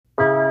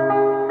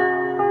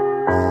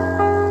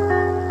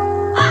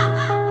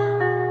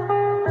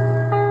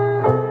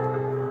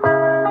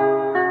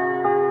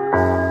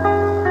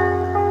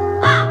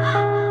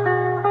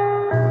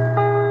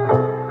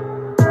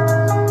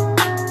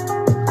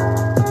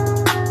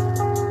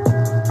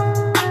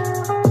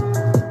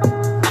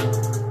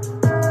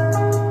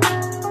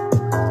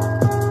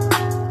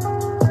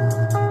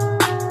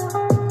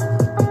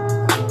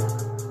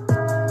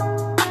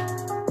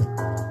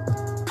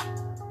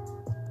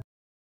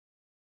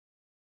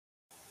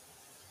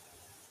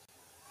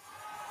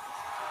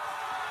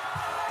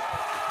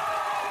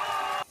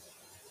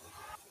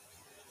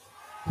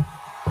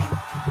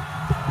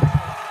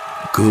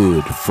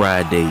Good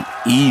Friday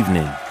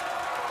evening.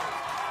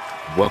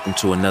 Welcome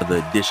to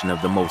another edition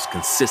of the most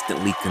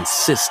consistently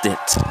consistent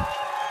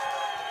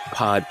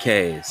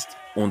podcast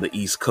on the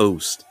East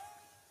Coast.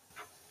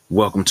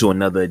 Welcome to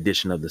another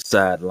edition of the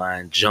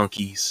Sideline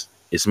Junkies.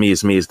 It's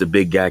the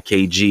big guy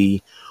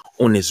KG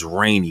on this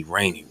rainy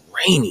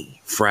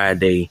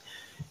Friday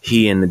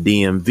here in the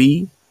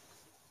DMV.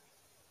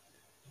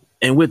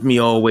 And with me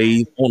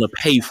always on a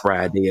pay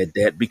Friday at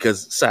that,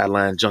 because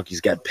Sideline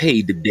Junkies got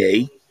paid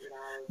today,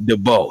 the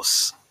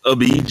boss of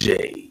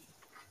EJ.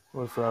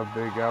 What's up,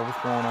 big guy?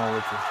 What's going on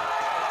with you?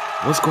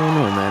 What's going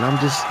on, man?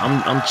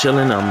 I'm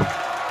chilling. I'm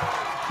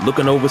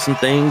looking over some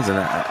things, and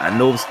I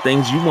know some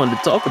things you wanted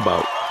to talk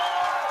about.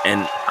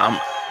 And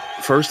I'm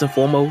first and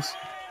foremost,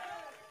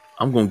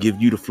 I'm gonna give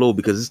you the floor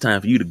because it's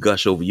time for you to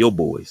gush over your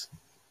boys.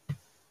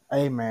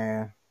 Hey,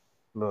 man,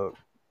 look,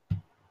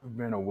 I've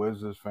been a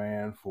Wizards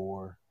fan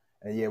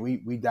and yeah,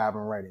 we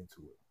diving right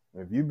into it.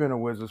 If you've been a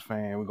Wizards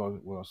fan, we're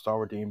gonna start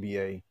with the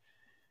NBA.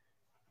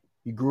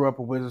 You grew up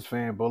a Wizards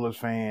fan, Bullets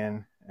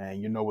fan,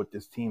 and you know what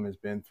this team has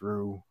been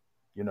through.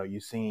 You know,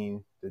 you've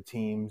seen the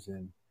teams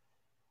and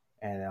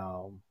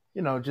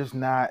just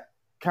not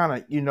kind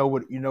of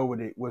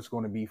what's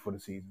going to be for the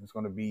season. It's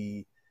going to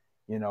be,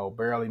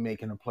 barely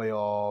making the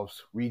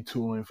playoffs,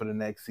 retooling for the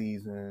next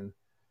season.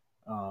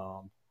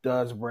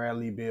 Does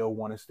Bradley Beal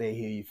want to stay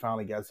here? You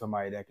finally got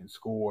somebody that can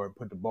score and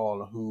put the ball in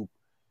the hoop.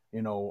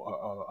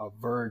 A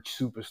Verge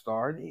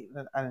superstar.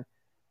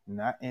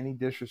 Not any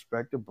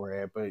disrespect to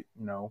Brad, but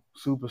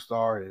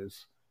superstar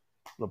is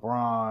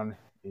LeBron,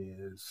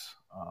 is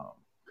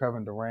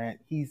Kevin Durant.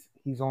 He's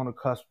on the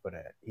cusp of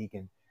that.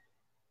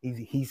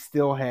 He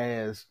still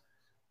has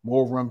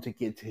more room to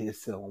get to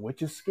his ceiling,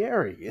 which is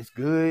scary. It's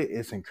good,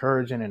 it's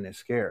encouraging, and it's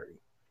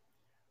scary.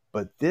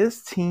 But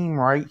this team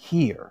right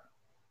here,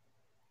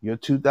 your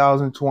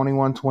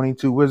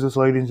 2021-22 Wizards,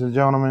 ladies and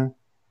gentlemen,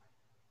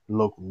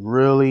 look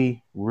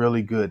really,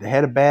 really good. They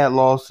had a bad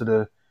loss to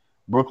the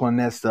Brooklyn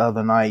Nets the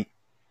other night.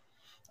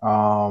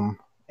 I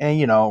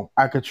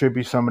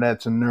contribute some of that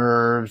to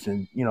nerves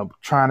and,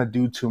 trying to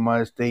do too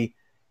much. They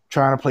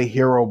trying to play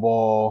hero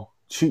ball,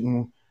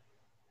 shooting.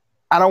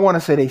 I don't want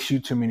to say they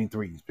shoot too many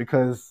threes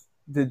because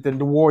the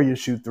Warriors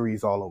shoot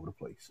threes all over the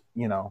place.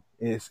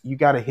 You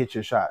got to hit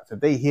your shots. If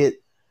they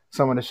hit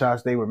some of the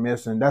shots they were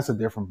missing, that's a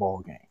different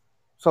ball game.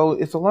 So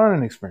it's a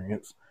learning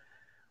experience.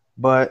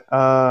 But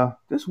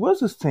this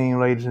Wizards team,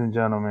 ladies and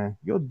gentlemen,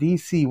 your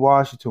DC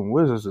Washington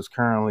Wizards is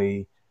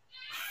currently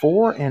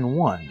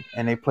 4-1,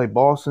 and they play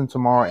Boston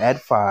tomorrow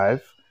at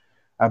 5.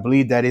 I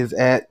believe that is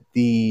at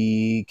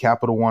the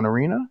Capital One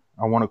Arena.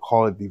 I want to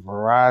call it the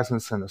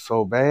Verizon Center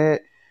so bad.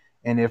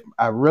 And if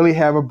I really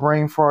have a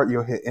brain fart,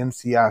 you'll hit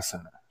MCI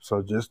Center.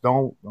 So just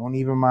don't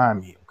even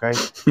mind me, okay?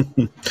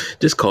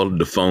 Just call it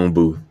the phone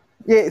booth.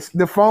 Yeah, it's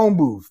the phone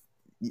booth.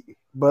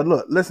 But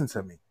look, listen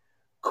to me.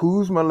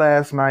 Kuzma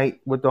last night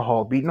with the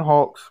Hawks, beating the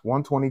Hawks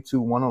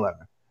 122-111.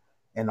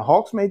 And the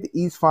Hawks made the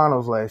East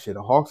Finals last year.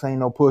 The Hawks ain't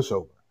no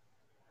pushover.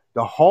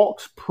 The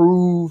Hawks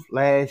proved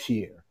last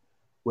year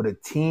what a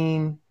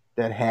team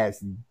that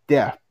has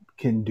depth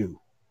can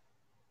do.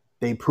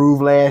 They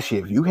proved last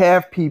year. If you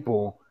have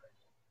people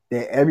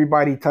that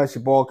everybody touch the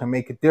ball can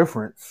make a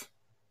difference,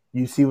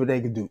 you see what they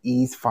can do.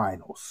 East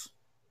Finals.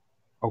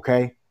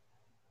 Okay?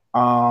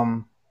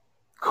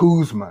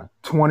 Kuzma,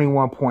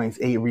 21 points,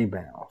 8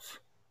 rebounds,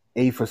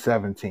 8 for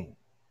 17.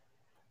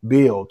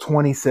 Bill,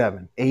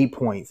 27, 8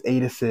 points,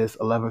 8 assists,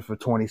 11 for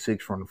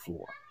 26 from the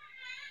floor.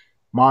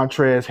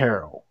 Montrezl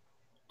Harrell,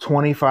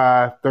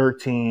 25,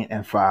 13,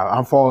 and 5.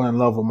 I'm falling in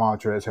love with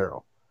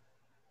Montrezl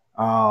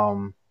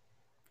Harrell.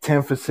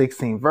 10 for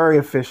 16. Very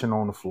efficient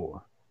on the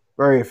floor.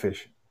 Very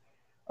efficient.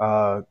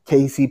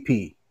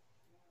 KCP,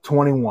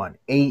 21,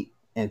 8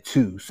 and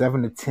 2,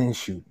 7 to 10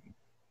 shooting.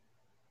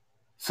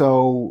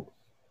 So,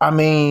 I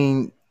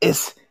mean,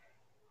 it's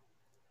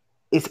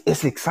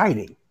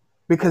exciting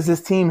because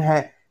this team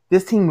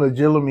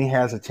legitimately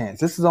has a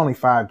chance. This is only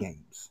 5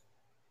 games.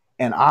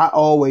 And I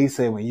always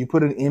say when you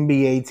put an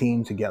NBA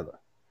team together,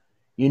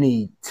 you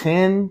need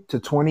 10 to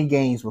 20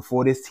 games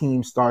before this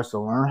team starts to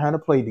learn how to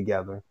play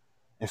together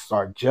and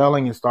start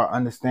gelling and start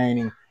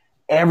understanding.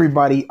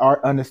 Everybody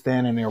are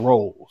understanding their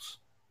roles.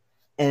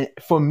 And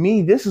for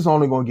me, this is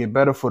only going to get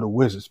better for the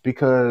Wizards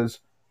because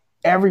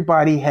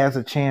everybody has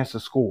a chance to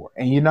score.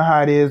 And you know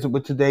how it is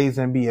with today's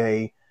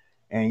NBA.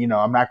 And,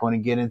 I'm not going to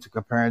get into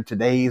comparing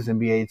today's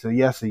NBA to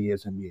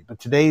yesterday's NBA. But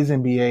today's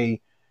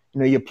NBA,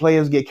 your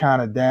players get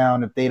kind of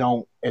down if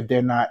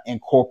they're not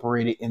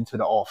incorporated into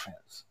the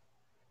offense.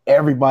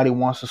 Everybody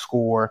wants to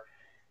score.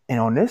 And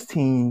on this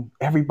team,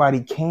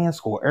 everybody can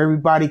score.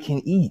 Everybody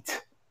can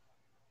eat.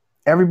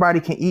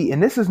 Everybody can eat.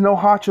 And this is no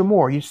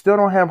Hachimura. You still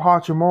don't have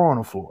Hachimura on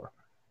the floor.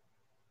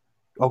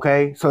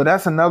 Okay? So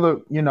that's another,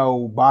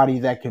 body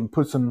that can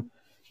put some,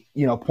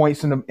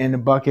 points in the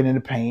bucket in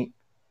the paint,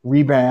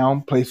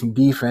 rebound, play some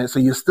defense. So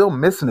you're still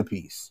missing a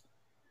piece.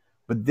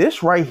 But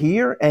this right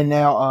here, and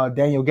now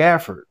Daniel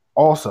Gafford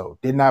also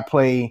did not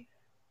play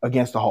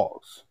against the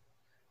Hawks.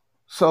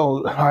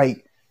 So,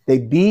 they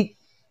beat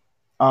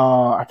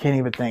I can't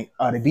even think.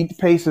 They beat the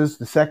Pacers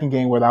the second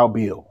game without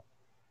Beal.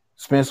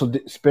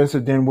 Spencer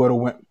Dinwiddie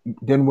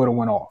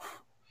went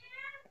off.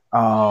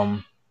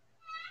 And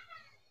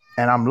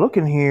I'm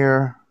looking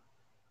here.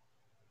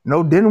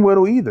 No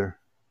Dinwiddie either.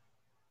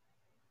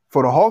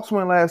 For the Hawks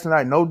win last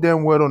night, no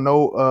Dinwiddie,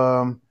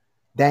 no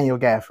Daniel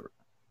Gafford.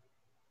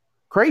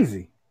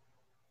 Crazy.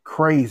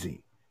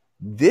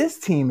 This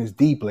team is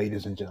deep,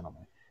 ladies and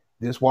gentlemen.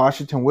 This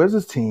Washington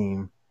Wizards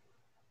team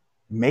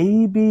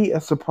may be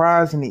a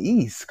surprise in the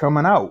East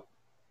coming out.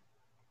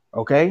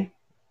 Okay?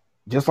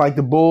 Just like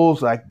the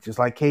Bulls, just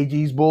like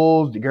KG's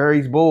Bulls,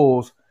 Gary's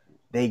Bulls,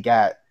 they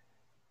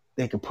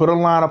could put a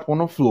lineup on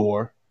the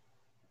floor.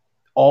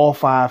 All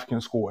five can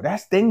score.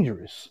 That's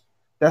dangerous.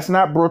 That's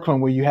not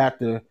Brooklyn where you have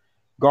to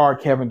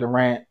guard Kevin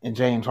Durant and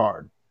James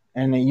Harden.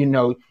 And then,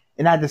 and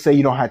not to say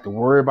you don't have to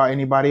worry about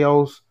anybody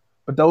else,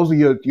 but those are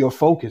your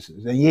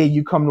focuses. And yeah,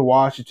 you come to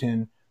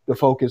Washington, the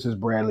focus is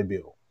Bradley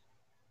Beal.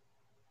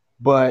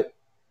 But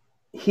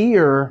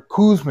here,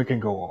 Kuzma can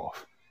go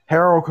off.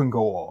 Harrell can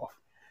go off.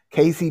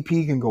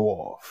 KCP can go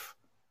off.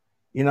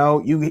 You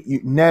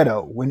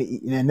Neto.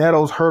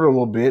 Neto's hurt a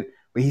little bit,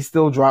 but he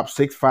still dropped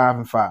 6, 5,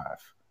 and 5.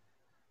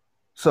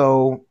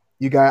 So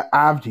you got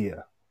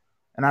Avdia.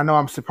 And I know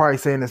I'm probably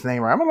saying his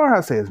name right. I'm going to learn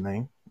how to say his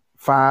name.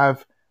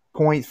 5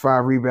 points,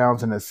 5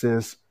 rebounds, and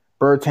assists.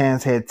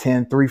 Bertans had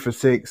 10, 3 for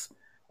 6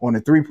 on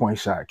the three-point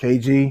shot.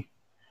 KG,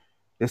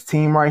 this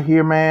team right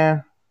here,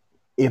 man,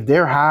 if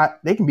they're hot,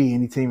 they can be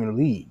any team in the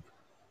league.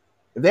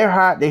 If they're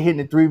hot, they're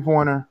hitting the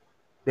three-pointer.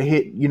 They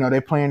hit,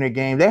 they're playing their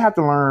game. They have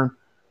to learn.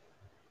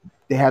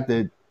 They have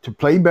to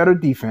play better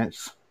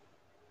defense,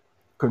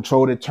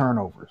 control their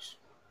turnovers.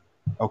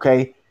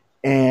 Okay?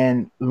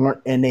 And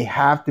they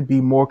have to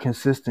be more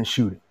consistent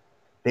shooting.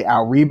 They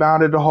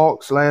out-rebounded the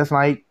Hawks last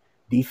night,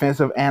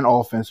 defensive and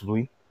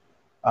offensively.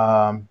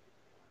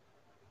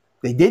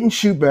 They didn't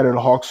shoot better.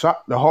 The Hawks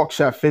shot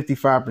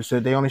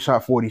 55%. They only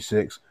shot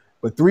 46%.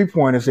 But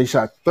three-pointers, they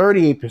shot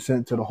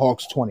 38% to the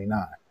Hawks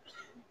 29%.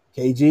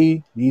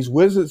 KG, these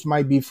Wizards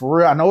might be for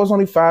real. I know it's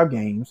only 5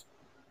 games,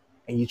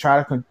 and you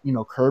try to,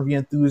 curb your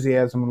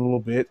enthusiasm a little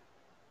bit,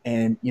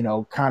 and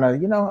all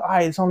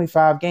right, it's only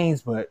 5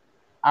 games, but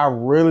I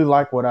really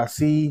like what I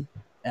see,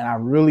 and I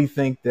really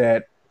think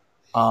that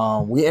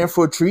we're in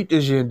for a treat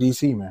this year in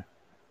DC, man.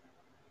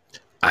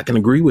 I can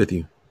agree with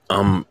you.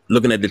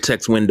 Looking at the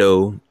text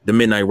window, the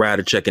Midnight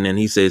Rider checking in.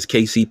 He says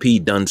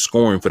KCP done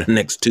scoring for the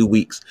next 2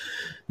 weeks.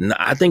 Now,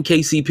 I think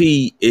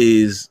KCP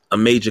is a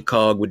major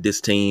cog with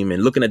this team.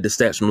 And looking at the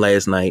stats from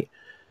last night,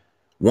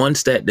 one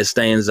stat that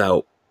stands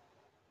out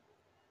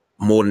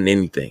more than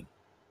anything: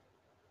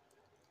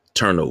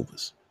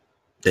 turnovers.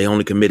 They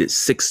only committed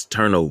 6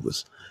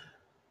 turnovers.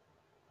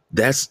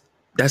 That's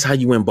how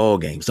you win ball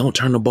games. Don't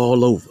turn the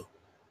ball over.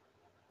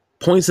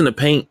 Points in the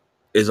paint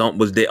was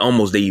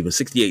almost even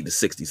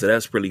 68-60. So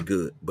that's pretty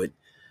good. But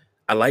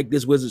I like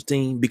this Wizards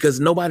team because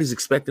nobody's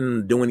expecting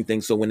them to do anything.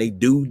 So when they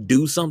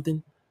do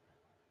something,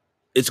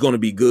 it's going to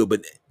be good.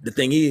 But the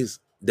thing is,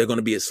 they're going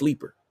to be a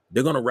sleeper.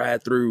 They're going to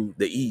ride through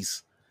the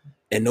East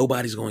and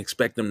nobody's going to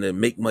expect them to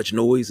make much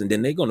noise. And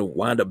then they're going to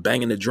wind up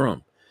banging the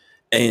drum.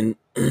 And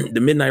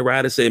the Midnight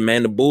Rider said,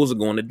 man, the Bulls are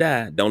going to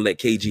die. Don't let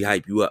KG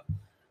hype you up.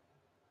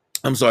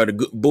 I'm sorry,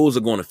 the Bulls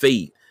are going to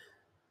fade.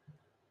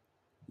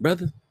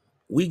 Brother,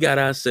 we got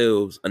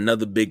ourselves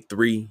another big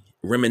 3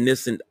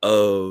 reminiscent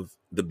of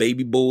the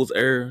Baby Bulls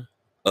era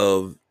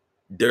of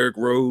Derrick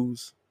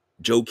Rose,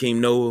 Joakim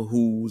Noah,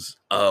 who's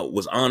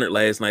was honored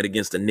last night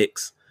against the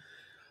Knicks,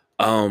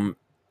 and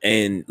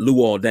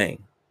Luol Deng.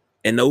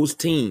 And those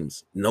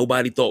teams,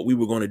 nobody thought we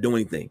were going to do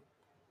anything.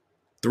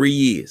 3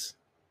 years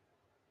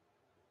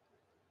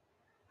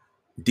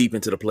deep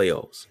into the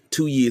playoffs,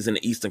 2 years in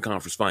the Eastern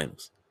Conference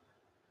Finals,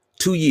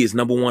 2 years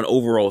number 1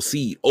 overall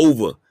seed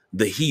over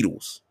the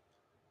Heatles.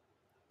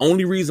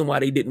 Only reason why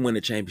they didn't win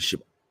the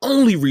championship.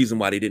 1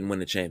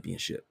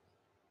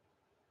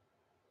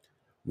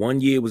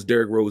 year was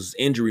Derrick Rose's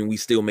injury, and we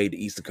still made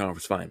the Eastern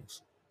Conference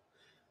Finals.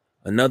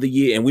 Another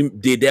year, and we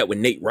did that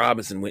when Nate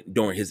Robinson went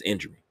during his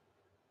injury.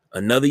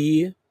 Another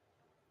year,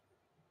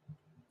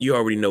 you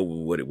already know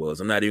what it was.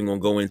 I'm not even going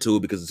to go into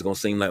it because it's going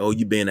to seem like, oh,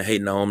 you being a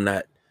hate. No, I'm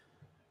not.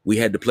 We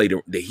had to play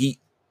the Heat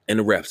and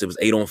the refs. It was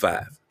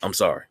 8-on-5. I'm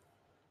sorry.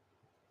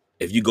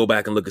 If you go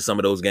back and look at some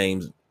of those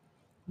games,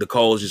 the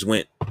calls just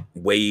went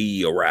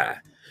way awry.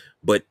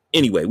 But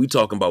anyway, we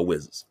talking about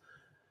Wizards.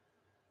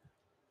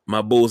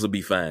 My Bulls will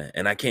be fine.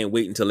 And I can't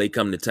wait until they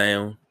come to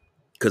town.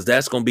 Because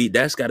that's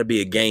got to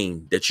be a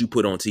game that you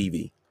put on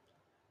TV.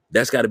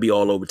 That's got to be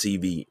all over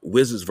TV.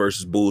 Wizards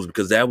versus Bulls,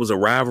 because that was a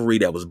rivalry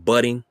that was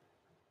budding.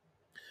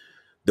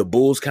 The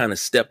Bulls kind of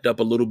stepped up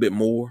a little bit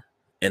more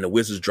and the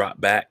Wizards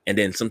dropped back. And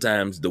then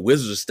sometimes the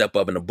Wizards will step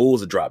up and the Bulls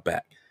will drop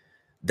back.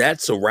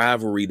 That's a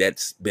rivalry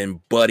that's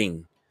been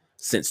budding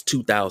since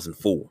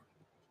 2004.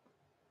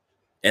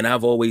 And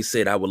I've always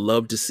said I would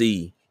love to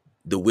see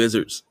the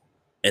Wizards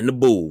and the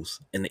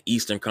Bulls in the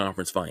Eastern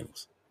Conference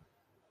Finals.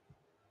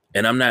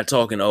 And I'm not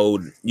talking,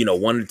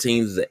 one of the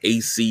teams is an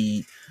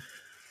AC.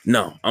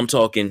 No, I'm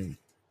talking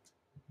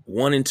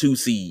 1 and 2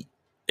 seed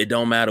It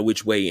don't matter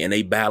which way, and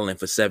they battling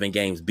for 7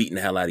 games, beating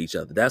the hell out of each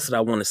other. That's what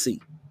I want to see,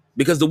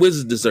 because the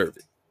Wizards deserve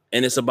it,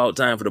 and it's about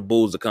time for the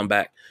Bulls to come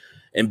back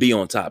and be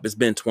on top. It's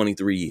been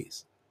 23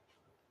 years.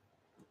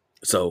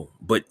 So,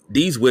 but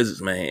these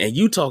Wizards, man, and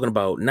you talking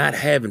about not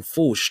having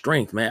full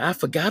strength, man. I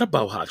forgot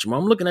about Hachimura.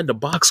 I'm looking at the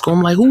box score.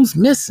 I'm like, who's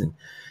missing?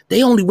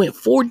 They only went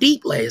 4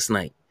 deep last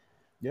night.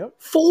 Yep.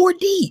 4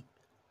 deep.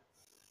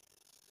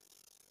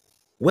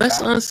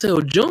 Wes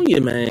Unseld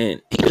Jr.,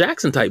 man, he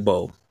Jackson type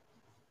ball.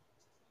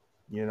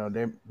 You know,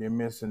 they're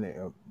missing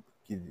the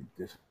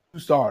 2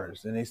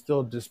 starters, and they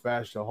still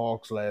dispatched the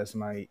Hawks last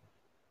night.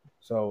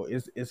 So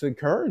it's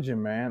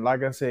encouraging, man.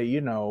 Like I said,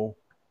 you know,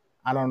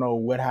 I don't know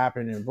what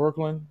happened in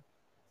Brooklyn.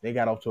 They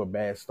got off to a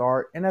bad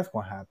start, and that's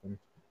going to happen.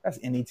 That's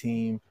any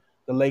team.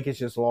 The Lakers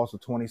just lost a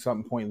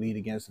 20-something point lead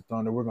against the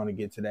Thunder. We're going to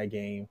get to that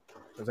game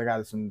because I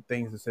got some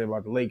things to say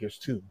about the Lakers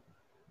too.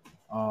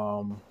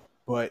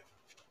 But,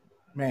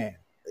 man,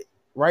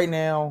 right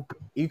now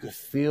you could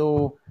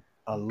feel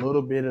a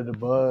little bit of the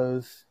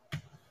buzz.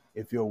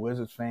 If you're a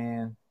Wizards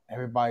fan,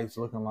 everybody's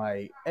looking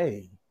like,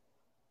 hey,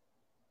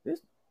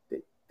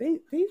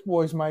 these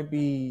boys might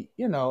be,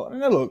 you know, and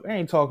look, I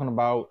ain't talking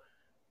about,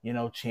 you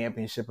know,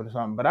 championship or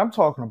something, but I'm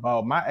talking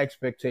about my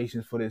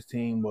expectations for this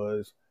team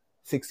was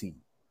 6 seed.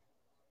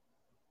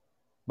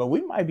 But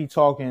we might be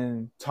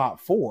talking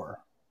top 4.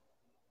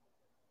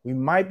 We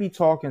might be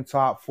talking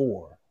top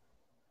 4.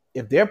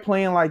 If they're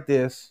playing like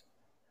this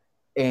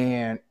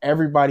and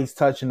everybody's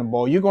touching the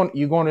ball, you're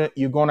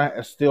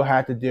gonna still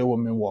have to deal with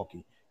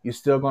Milwaukee. You're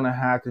still gonna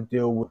have to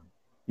deal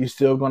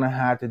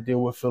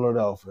with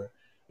Philadelphia.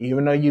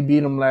 Even though you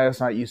beat them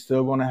last night, you're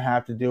still going to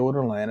have to deal with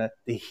Atlanta.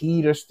 The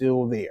Heat are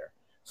still there.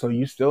 So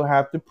you still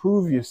have to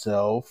prove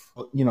yourself,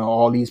 you know,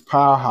 all these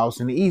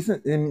powerhouses in the East,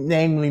 and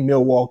namely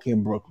Milwaukee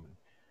and Brooklyn.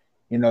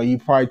 You know, you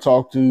probably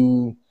talk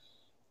to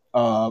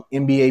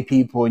NBA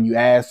people and you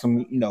ask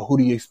them, you know, who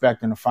do you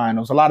expect in the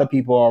finals? A lot of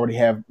people already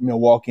have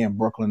Milwaukee and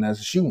Brooklyn as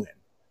a shoe-in.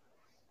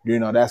 You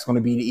know, that's going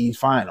to be the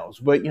East finals.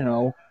 But, you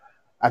know,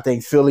 I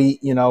think Philly,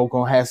 you know,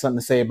 going to have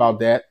something to say about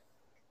that.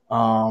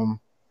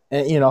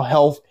 And, you know,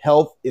 health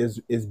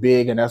is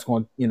big, and that's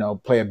going to, you know,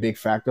 play a big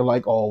factor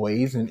like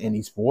always in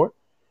any sport.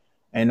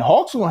 And the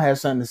Hawks are going to have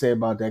something to say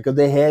about that because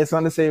they had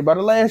something to say about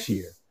it last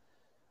year.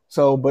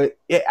 So, but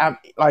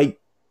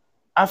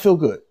I feel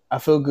good. I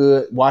feel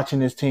good watching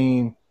this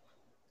team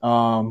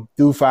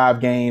through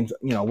 5 games.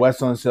 You know, Wes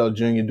Unseld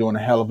Jr. doing a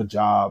hell of a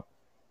job.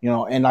 You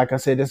know, and like I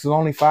said, this is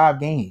only 5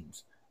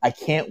 games. I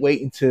can't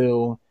wait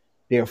until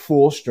they're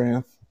full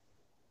strength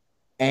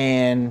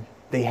and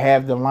they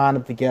have the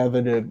lineup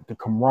together, the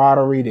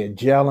camaraderie, they're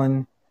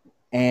gelling,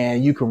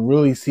 and you can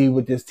really see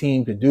what this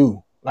team could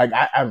do. Like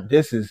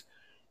this is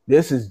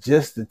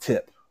just the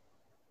tip.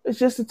 It's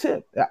just a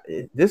tip.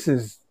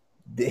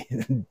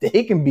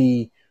 They can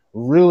be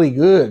really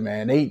good,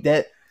 man.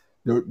 The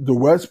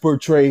Westbrook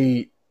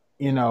trade,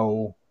 you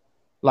know,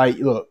 like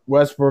look,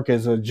 Westbrook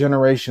is a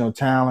generational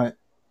talent,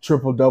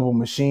 triple-double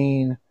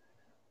machine,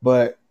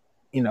 but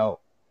you know,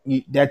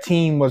 that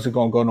team wasn't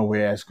going to go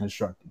nowhere as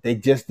constructed. They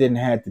just didn't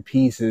have the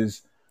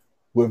pieces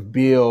with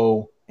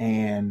Beal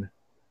and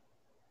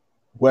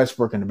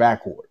Westbrook in the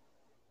backcourt.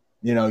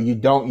 You know, you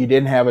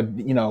didn't have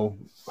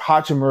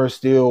Hachimura is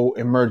still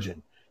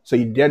emerging. So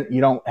you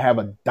don't have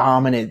a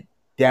dominant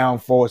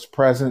down-force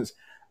presence.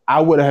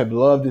 I would have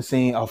loved to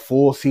see a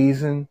full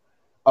season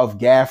of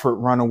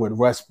Gafford running with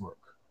Westbrook.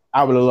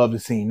 I would have loved to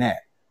see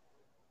that.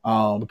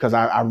 Because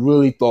I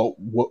really thought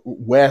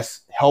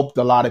Wes helped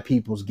a lot of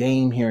people's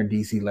game here in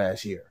DC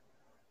last year,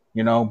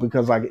 you know,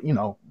 because like, you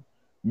know,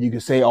 you can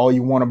say all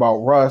you want about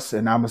Russ,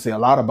 and I'm going to say a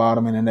lot about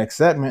him in the next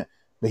segment,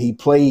 but he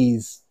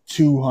plays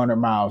 200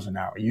 miles an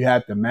hour. You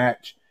have to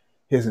match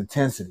his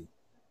intensity.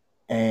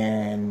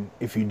 And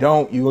if you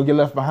don't, you're going to get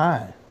left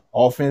behind.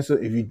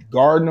 Offensive, if you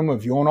guard them,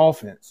 if you're on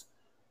offense,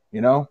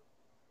 you know.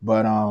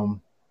 But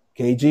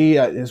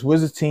KG, this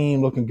Wizards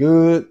team looking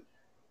good.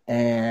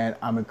 And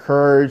I'm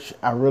encouraged.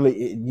 I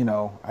really, you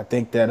know, I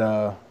think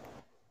we're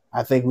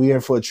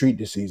in for a treat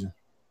this season.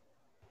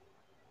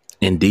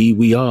 Indeed,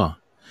 we are.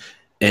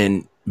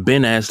 And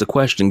Ben asked a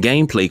question,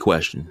 gameplay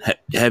question.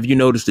 Have you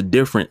noticed the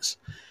difference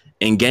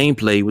in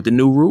gameplay with the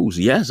new rules?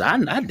 Yes, I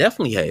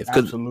definitely have.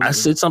 Because I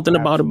said something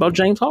about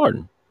James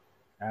Harden.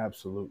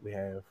 Absolutely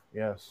have.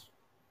 Yes.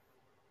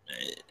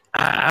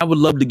 I would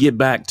love to get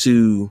back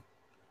to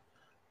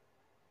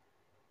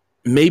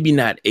maybe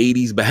not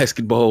 80s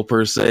basketball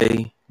per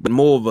se, but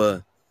more of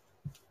a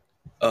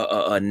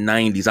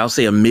 90s. I'll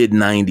say a mid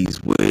 90s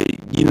where,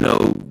 you know,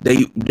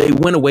 they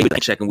went away with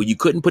that checking where you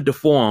couldn't put the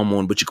forearm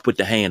on, but you could put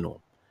the hand on.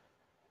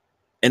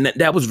 And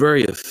that was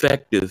very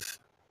effective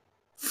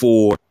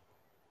for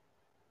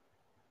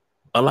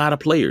a lot of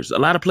players.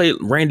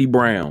 Randy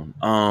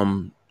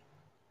Brown,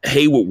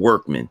 Hayward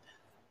Workman.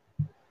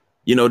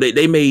 You know,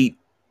 they made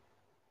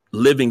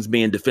livings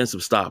being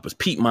defensive stoppers,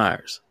 Pete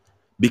Myers,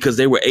 because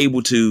they were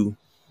able to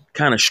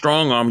kind of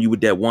strong arm you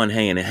with that one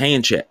hand and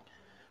hand check.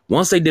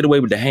 Once they did away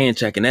with the hand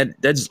check, and that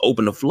just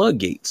opened the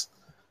floodgates.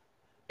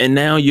 And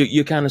now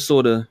you're kind of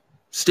sort of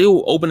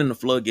Still opening the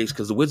floodgates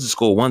because the Wizards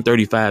scored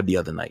 135 the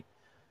other night.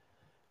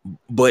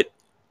 But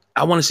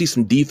I want to see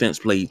some defense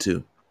played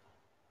too.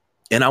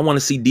 And I want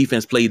to see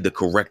defense played the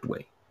correct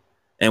way.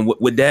 And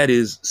what that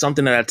is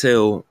something that I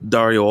tell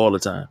Dario all the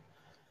time.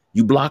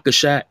 You block a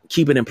shot,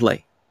 keep it in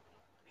play.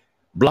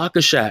 Block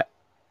a shot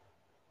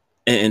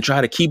and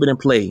try to keep it in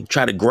play.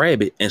 Try to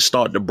grab it and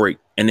start the break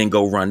and then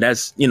go run.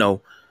 That's,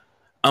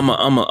 I'm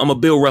a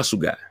Bill Russell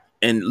guy.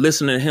 And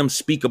listening to him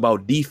speak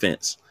about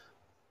defense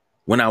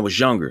when I was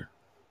younger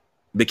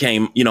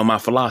became, my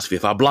philosophy.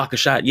 If I block a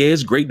shot, yeah,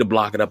 it's great to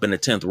block it up in the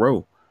 10th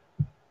row.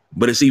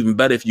 But it's even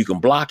better if you can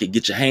block it,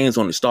 get your hands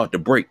on it, start the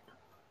break,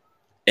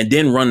 and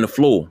then run the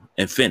floor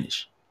and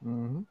finish.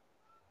 Mm-hmm.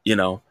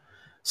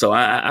 So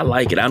I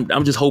like it.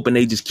 I'm just hoping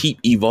they just keep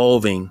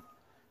evolving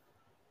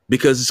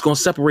because it's going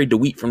to separate the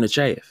wheat from the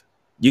chaff.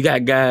 You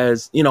got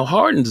guys,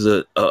 Harden's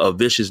a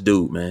vicious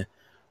dude, man.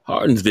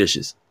 Harden's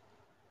vicious.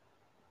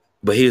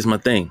 But here's my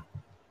thing.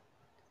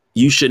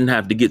 You shouldn't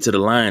have to get to the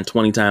line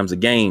 20 times a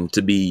game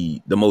to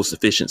be the most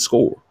efficient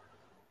scorer.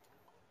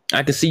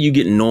 I can see you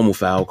getting normal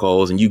foul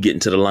calls and you getting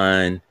to the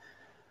line,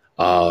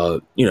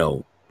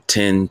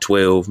 10,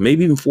 12,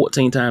 maybe even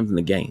 14 times in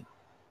the game.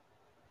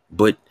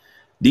 But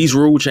these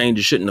rule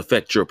changes shouldn't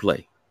affect your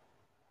play.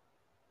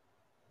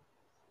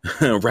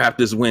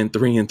 Raptors win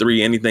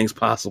 3-3. Anything's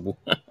possible.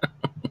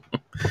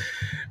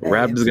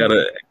 Raptors got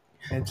to.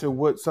 And to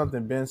what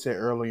something Ben said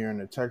earlier in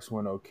the text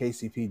window,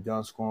 KCP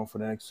done scoring for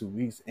the next 2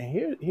 weeks.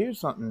 And here's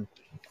something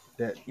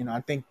that, I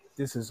think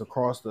this is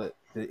across the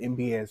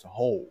NBA as a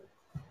whole.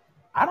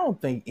 I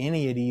don't think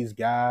any of these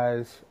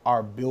guys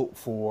are built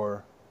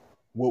for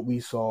what we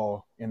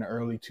saw in the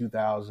early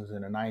 2000s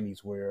and the 90s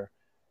where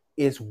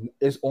it's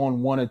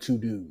on one or two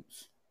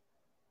dudes.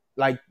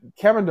 Like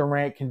Kevin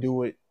Durant can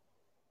do it.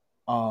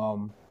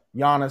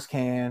 Giannis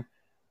can.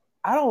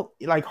 I don't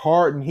like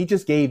Harden. He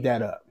just gave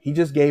that up. He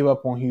just gave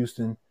up on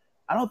Houston.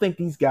 I don't think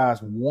these guys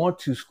want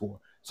to score.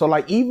 So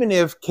like even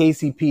if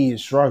KCP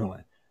is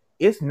struggling,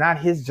 it's not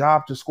his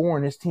job to score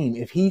in this team.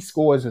 If he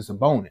scores, it's a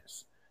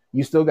bonus.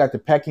 You still got the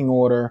pecking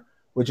order,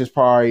 which is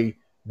probably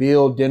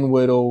Bill,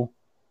 Dinwiddie,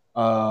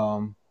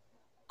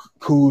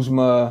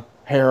 Kuzma,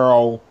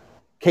 Harrell.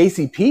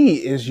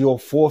 KCP is your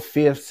 4th,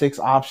 5th, 6th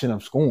option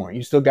of scoring.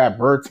 You still got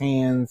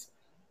Bertans.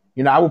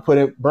 I would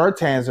put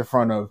Bertans in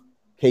front of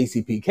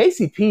KCP.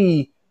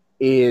 KCP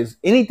is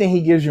anything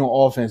he gives you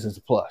on offense is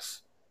a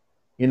plus.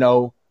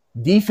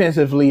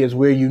 Defensively is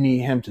where you need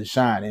him to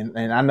shine.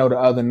 And I know the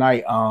other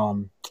night,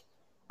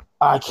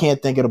 I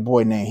can't think of the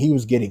boy name. He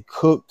was getting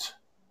cooked.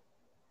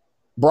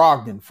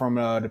 Brogdon from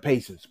the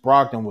Pacers.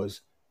 Brogdon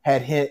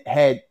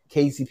had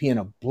KCP in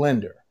a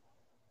blender.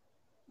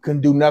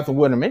 Couldn't do nothing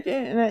with him.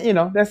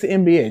 And that's the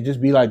NBA.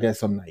 Just be like that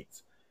some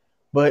nights.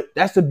 But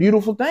that's the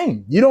beautiful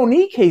thing. You don't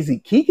need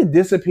KCP. He can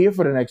disappear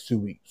for the next 2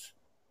 weeks.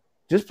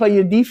 Just play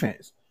your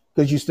defense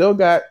because you still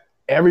got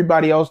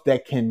everybody else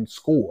that can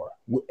score.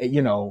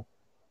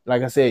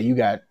 Like I said, you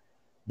got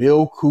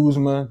Bill,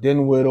 Kuzma,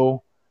 Dinwiddie,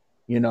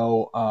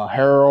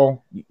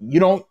 Harrell.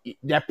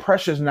 That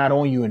pressure's not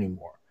on you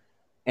anymore.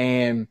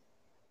 And,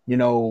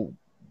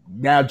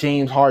 now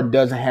James Harden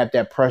doesn't have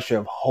that pressure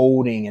of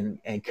holding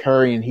and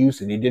carrying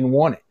Houston. He didn't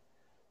want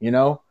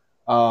it,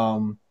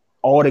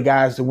 all the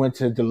guys that went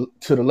to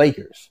the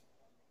Lakers,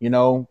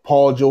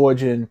 Paul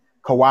George and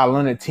Kawhi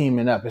Leonard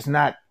teaming up. It's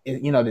not,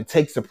 that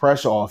takes the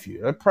pressure off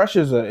you. The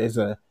pressure is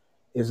a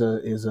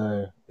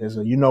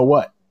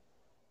what?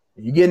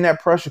 You're getting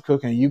that pressure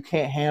cooking. You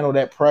can't handle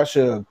that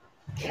pressure of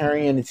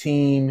carrying the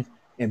team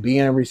and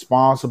being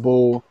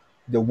responsible.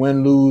 The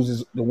win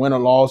or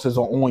losses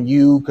are on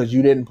you because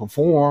you didn't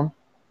perform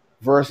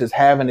versus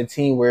having a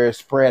team where it's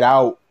spread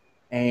out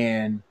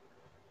and,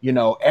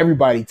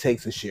 everybody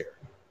takes a share.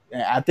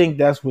 And I think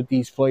that's what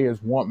these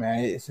players want,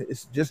 man.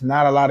 It's just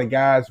not a lot of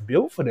guys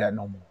built for that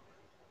no more.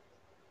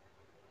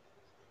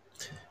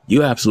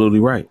 You're absolutely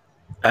right.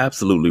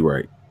 Absolutely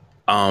right.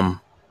 And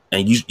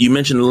you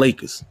mentioned the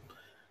Lakers.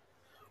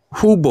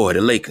 Who boy,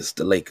 the Lakers.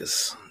 The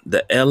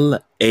LA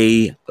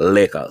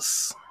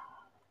Lakers.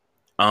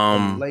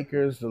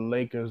 The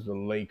Lakers.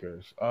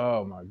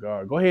 Oh my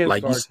God. Go ahead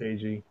and start,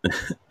 KG.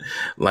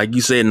 Like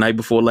you said, night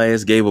before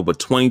last, gave up a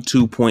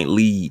 22-point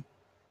lead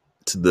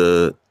to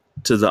the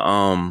to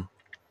the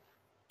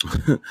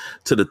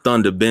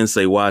Thunder. Ben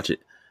say watch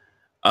it.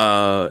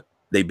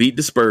 They beat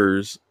the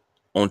Spurs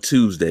on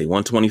Tuesday,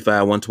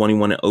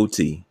 125-121 in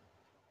OT.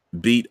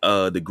 Beat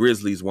the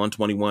Grizzlies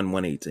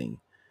 121-118.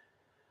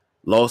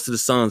 Lost to the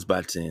Suns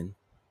by 10.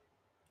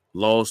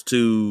 Lost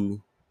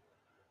to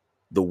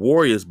the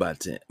Warriors by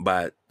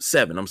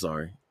 7. I'm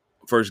sorry.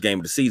 First game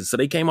of the season. So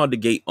they came out the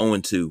gate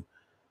 0-2.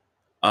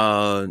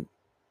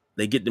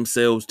 They get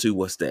themselves to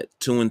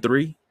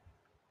 2-3.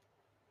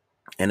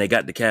 And they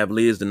got the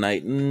Cavaliers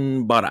tonight,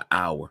 about an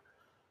hour.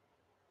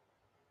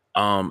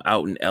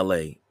 Out in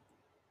LA.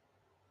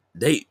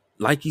 They,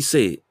 like you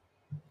said,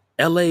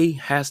 LA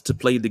has to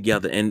play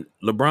together. And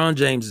LeBron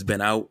James has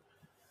been out.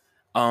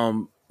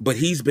 But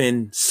he's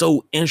been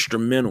so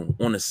instrumental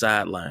on the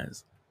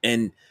sidelines.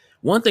 And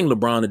one thing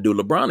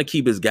LeBron to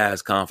keep his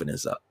guys'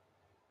 confidence up.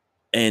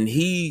 And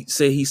he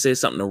said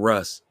something to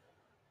Russ,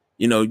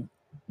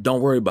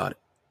 don't worry about it.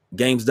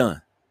 Game's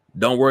done.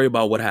 Don't worry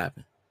about what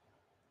happened.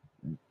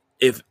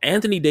 If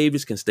Anthony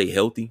Davis can stay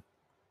healthy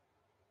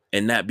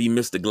and not be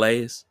Mr.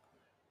 Glass,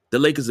 the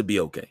Lakers will be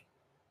okay.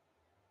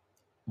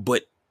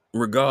 But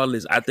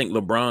regardless, I think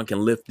LeBron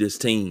can lift this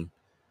team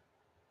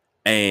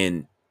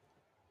and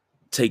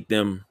take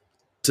them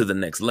to the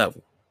next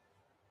level.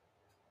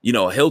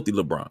 A healthy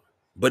LeBron.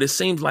 But it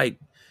seems like,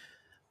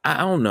 I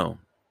don't know.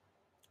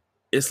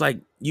 It's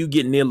like you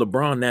get near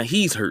LeBron now,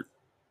 he's hurt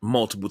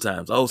multiple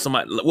times. Oh,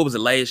 what was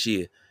it last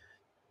year?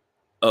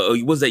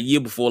 Was that year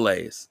before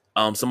last?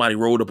 Somebody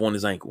rolled up on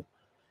his ankle.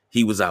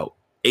 He was out.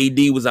 AD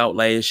was out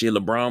last year.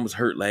 LeBron was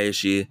hurt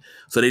last year.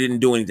 So they didn't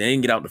do anything. They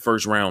didn't get out the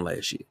first round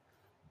last year.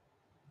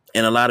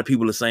 And a lot of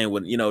people are saying,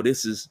 well,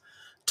 this is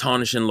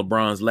tarnishing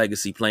LeBron's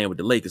legacy playing with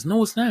the Lakers.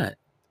 No, it's not.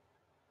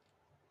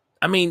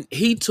 I mean,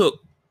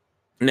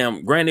 now,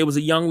 granted, it was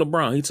a young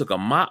LeBron. He took a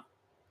mop,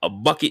 a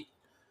bucket,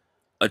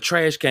 a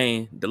trash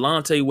can,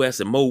 Delonte West,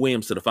 and Mo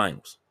Williams to the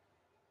finals.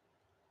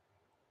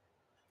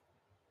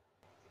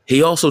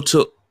 He also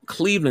took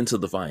Cleveland to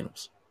the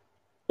finals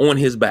on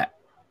his back.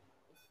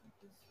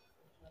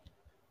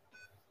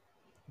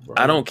 Right.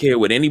 I don't care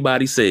what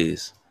anybody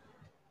says.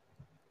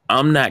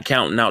 I'm not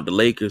counting out the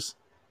Lakers.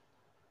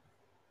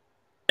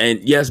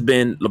 And yes,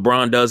 Ben,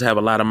 LeBron does have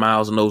a lot of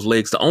miles on those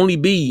legs to only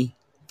be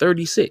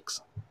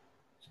 36.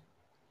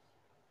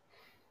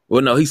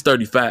 Well, no, he's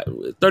 35.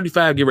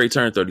 35, get ready to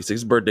turn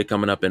 36. His birthday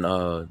coming up in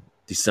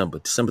December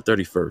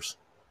 31st.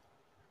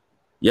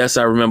 Yes,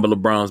 I remember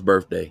LeBron's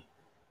birthday.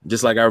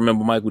 Just like I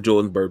remember Michael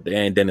Jordan's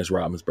birthday and Dennis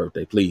Rodman's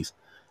birthday. Please,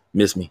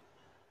 miss me.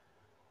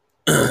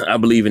 I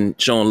believe in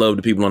showing love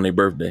to people on their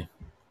birthday.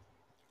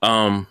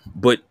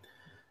 But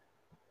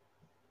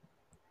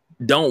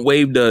don't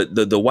wave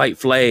the white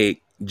flag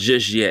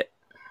just yet.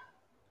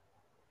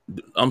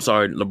 I'm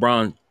sorry,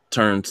 LeBron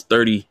turns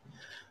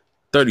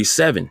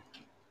 37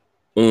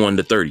 on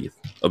the 30th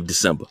of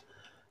December.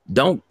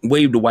 Don't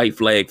wave the white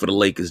flag for the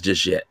Lakers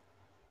just yet.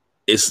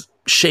 It's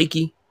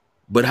shaky,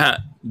 but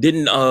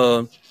didn't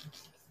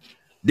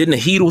the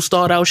Heatles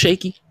start out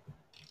shaky?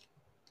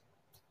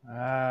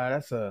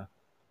 That's a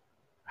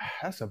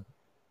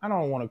I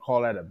don't want to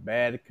call that a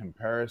bad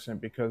comparison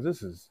because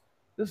this is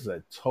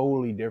a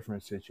totally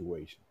different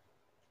situation.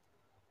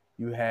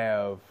 You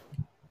have,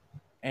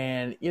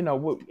 and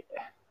what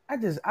I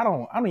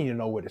don't even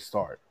know where to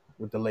start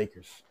with the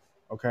Lakers.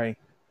 Okay.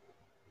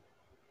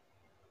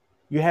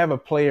 You have a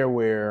player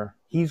where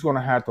he's going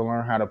to have to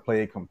learn how to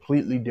play a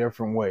completely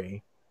different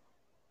way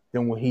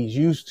than what he's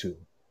used to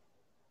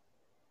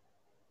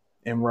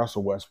in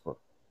Russell Westbrook.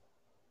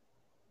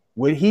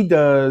 What he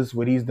does,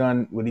 what he's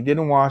done, what he did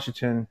in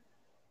Washington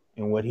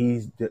and what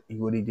he did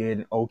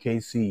in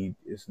OKC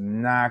is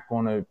not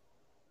going to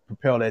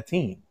propel that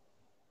team.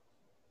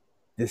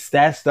 The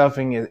stat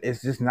stuffing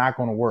is just not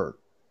going to work.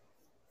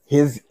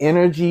 His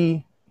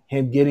energy,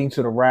 him getting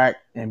to the rack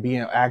and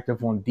being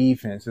active on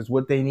defense is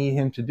what they need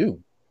him to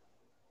do.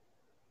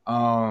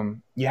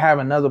 You have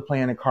another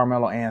player in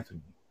Carmelo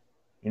Anthony.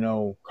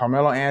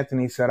 Carmelo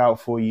Anthony set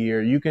out for a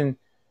year. You can,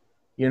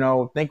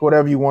 think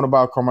whatever you want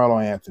about Carmelo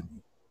Anthony.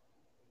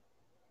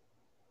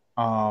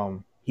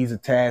 He's a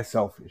tad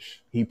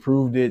selfish. He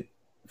proved it,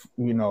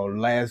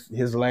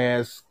 his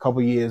last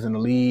couple years in the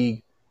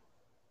league.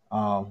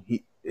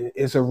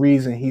 It's a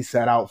reason he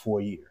sat out for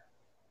a year.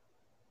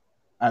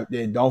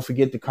 Don't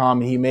forget the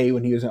comment he made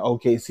when he was in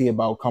OKC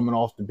about coming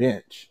off the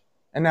bench.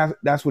 And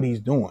that's what he's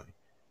doing.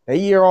 That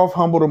year off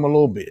humbled him a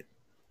little bit.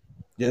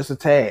 Just a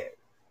tad.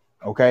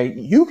 Okay?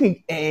 You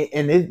can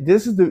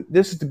this is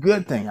the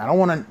good thing. I don't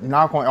want to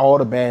knock on all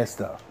the bad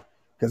stuff.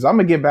 Because I'm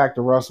gonna get back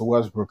to Russell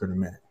Westbrook in a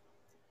minute.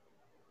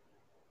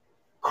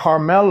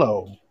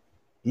 Carmelo,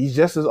 he's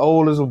just as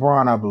old as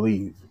LeBron, I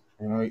believe.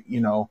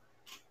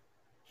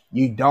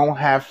 You don't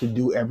have to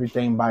do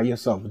everything by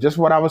yourself. Just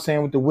what I was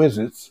saying with the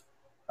Wizards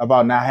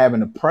about not having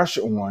the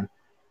pressure on.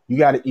 You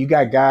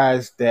got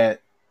guys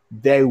that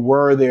they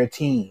were their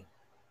team.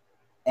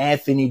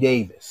 Anthony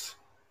Davis,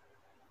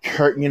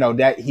 Kurt,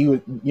 that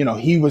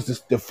he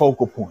was the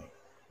focal point.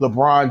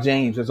 LeBron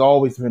James has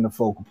always been the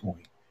focal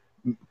point.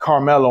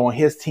 Carmelo on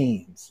his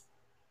teams,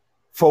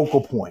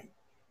 focal point.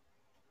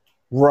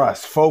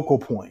 Russ, focal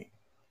point.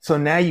 So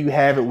now you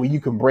have it where you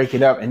can break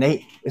it up, and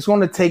it's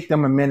going to take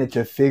them a minute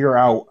to figure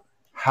out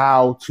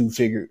how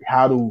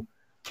to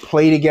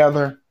play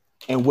together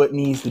and what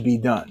needs to be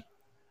done.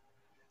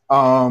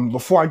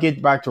 Before I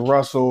get back to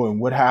Russell and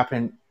what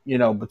happened,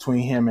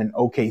 between him and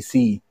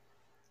OKC,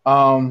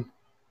 and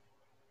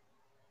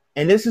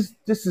this is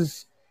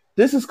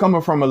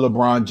coming from a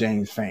LeBron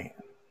James fan.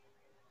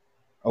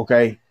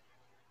 Okay,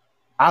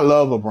 I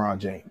love LeBron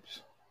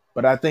James.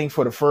 But I think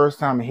for the first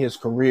time in his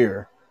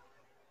career,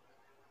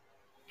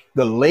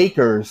 the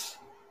Lakers,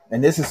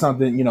 and this is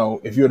something,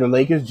 if you're the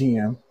Lakers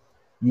GM,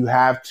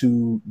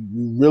 you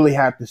really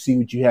have to see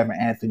what you have in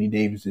Anthony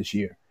Davis this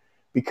year.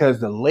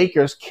 Because the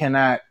Lakers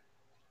cannot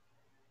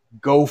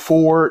go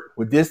forward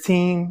with this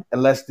team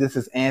unless this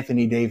is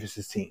Anthony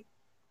Davis's team.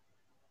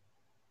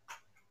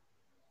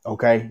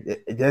 Okay,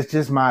 that's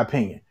just my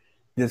opinion.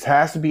 This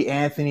has to be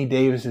Anthony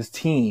Davis's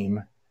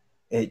team.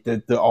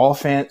 The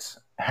offense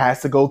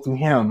has to go through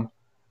him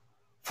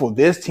for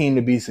this team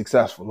to be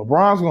successful.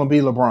 LeBron's going to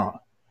be LeBron.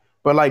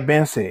 But like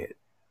Ben said,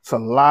 it's a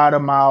lot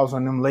of miles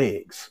on them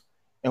legs.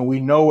 And we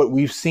know it.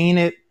 We've seen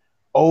it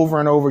over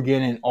and over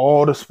again in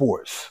all the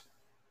sports.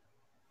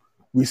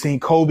 We've seen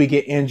Kobe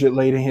get injured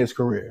late in his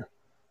career.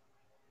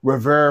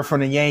 Rivera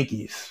from the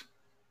Yankees.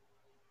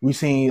 We've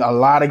seen a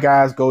lot of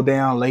guys go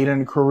down late in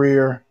the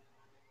career.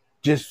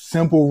 Just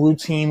simple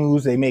routine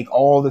moves they make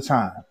all the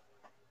time.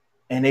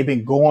 And they've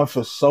been going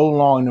for so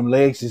long, them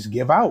legs just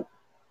give out.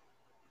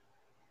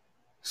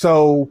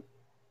 So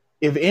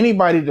if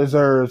anybody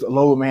deserves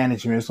load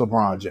management, it's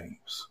LeBron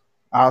James.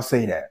 I'll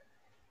say that.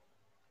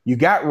 You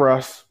got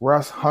Russ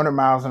 100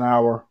 miles an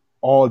hour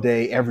all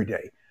day, every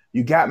day.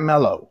 You got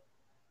Melo.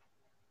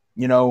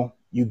 You know,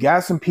 you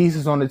got some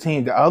pieces on the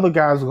team. The other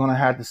guys are going to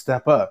have to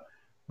step up.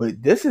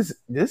 But this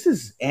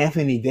is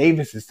Anthony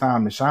Davis's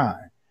time to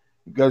shine.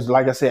 Because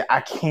like I said,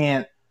 I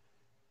can't,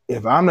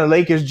 if I'm the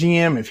Lakers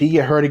GM, if he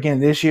get hurt again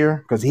this year,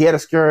 because he had a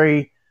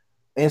scary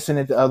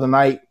incident the other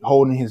night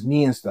holding his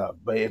knee and stuff.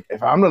 But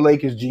if I'm the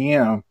Lakers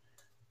GM,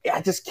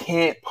 I just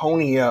can't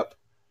pony up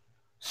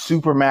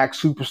supermax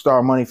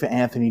superstar money for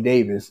Anthony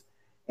Davis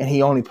and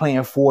he only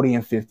playing 40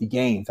 and 50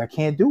 games. I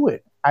can't do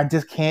it. I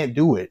just can't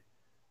do it.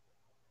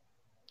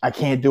 I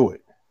can't do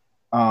it.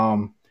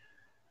 I'm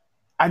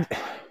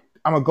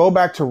gonna go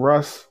back to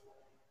Russ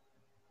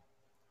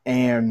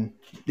and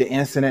the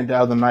incident the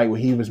other night where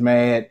he was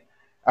mad.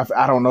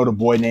 I don't know the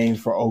boy names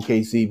for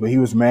OKC, but he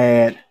was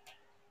mad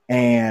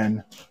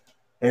and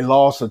they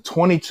lost a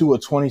 22 or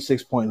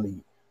 26 point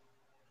lead.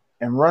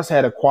 And Russ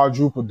had a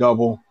quadruple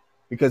double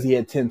because he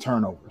had 10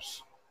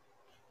 turnovers.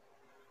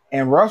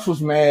 And Russ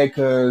was mad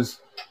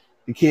because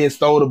the kid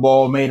stole the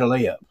ball, made a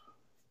layup.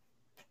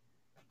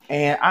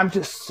 And I'm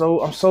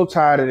so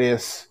tired of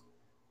this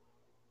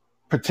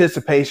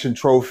participation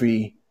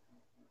trophy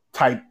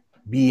type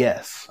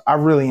BS. I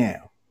really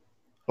am.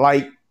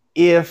 Like,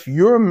 if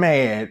you're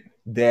mad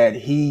that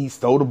he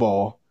stole the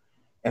ball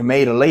and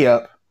made a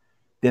layup,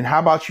 then how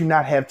about you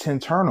not have 10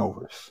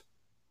 turnovers?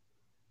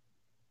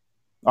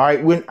 All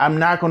right, I'm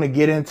not going to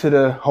get into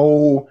the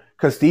whole,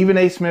 because Stephen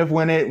A. Smith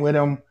went it with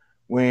him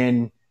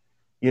when,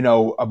 you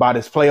know, about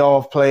his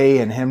playoff play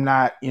and him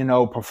not, you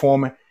know,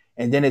 performing.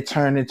 And then it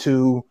turned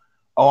into,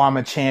 oh, I'm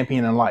a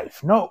champion in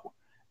life. No,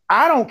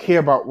 I don't care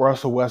about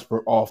Russell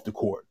Westbrook off the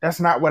court.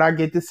 That's not what I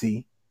get to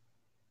see.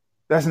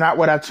 That's not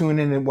what I tune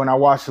in when I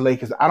watch the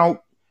Lakers. I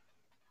don't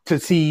to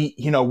see,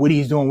 you know, what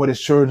he's doing with his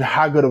children,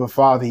 how good of a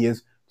father he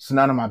is. It's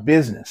none of my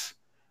business.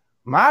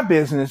 My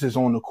business is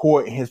on the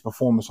court and his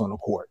performance on the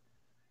court.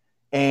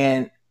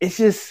 And it's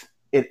just,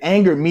 it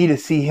angered me to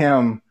see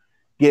him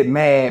get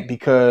mad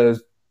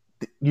because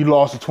you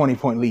lost a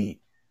 20-point lead.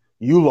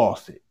 You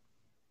lost it.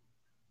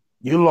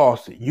 You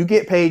lost it. You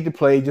get paid to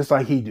play just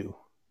like he do.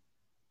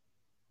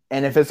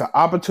 And if it's an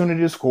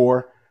opportunity to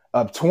score,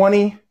 up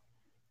 20,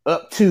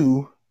 up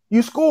 2,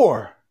 you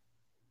score.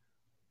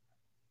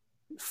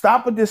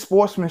 Stop with this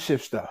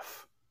sportsmanship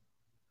stuff.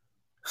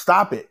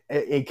 Stop it.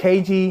 And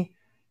KG,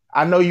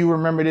 I know you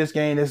remember this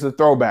game. This is a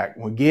throwback.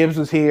 When Gibbs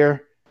was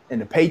here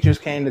and the Patriots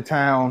came to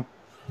town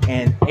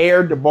and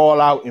aired the ball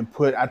out and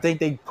I think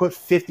they put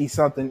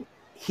 50-something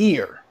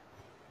here.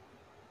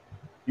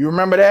 You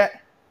remember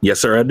that? Yes,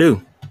 sir, I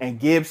do. And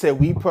Gibbs said,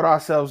 we put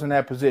ourselves in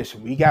that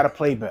position. We got to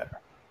play better.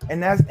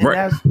 And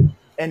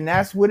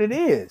that's what it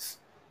is.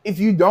 If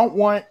you don't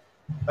want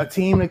a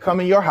team to come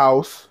in your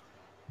house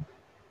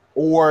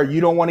or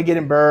you don't want to get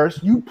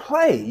embarrassed, you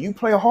play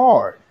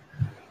hard.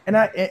 And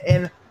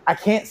I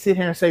can't sit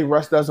here and say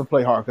Russ doesn't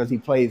play hard because he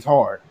plays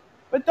hard.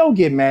 But don't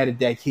get mad at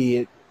that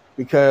kid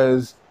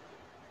because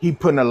he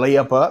putting a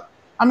layup up.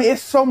 I mean,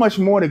 it's so much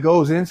more that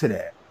goes into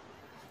that.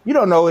 You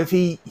don't know if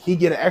he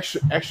get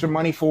extra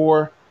money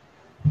for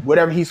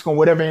whatever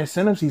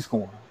incentives he's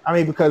scoring. I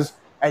mean, because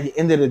at the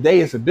end of the day,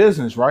 it's a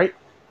business, right?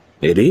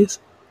 It is.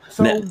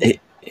 So now,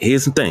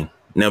 here's the thing.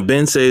 Now,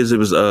 Ben says it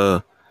was,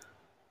 I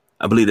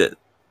believe that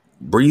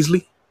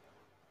Breesley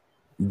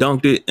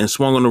dunked it and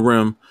swung on the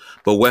rim,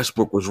 but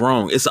Westbrook was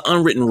wrong. It's an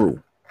unwritten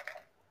rule.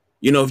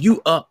 You know, if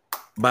you up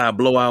by a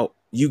blowout,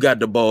 you got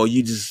the ball,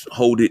 you just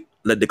hold it,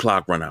 let the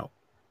clock run out.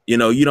 You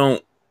know, you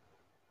don't,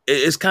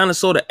 it's kind of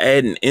sort of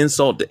adding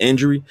insult to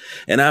injury.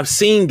 And I've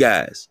seen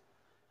guys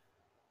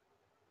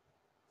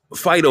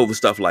fight over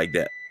stuff like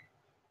that.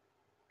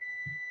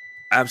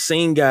 I've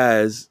seen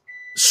guys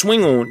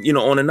swing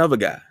on another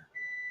guy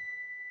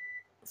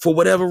for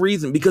whatever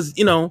reason, because,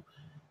 you know,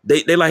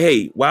 they're like,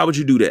 hey, why would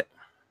you do that?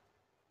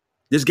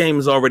 This game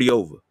is already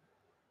over.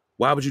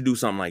 Why would you do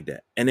something like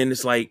that? And then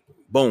it's like,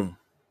 boom.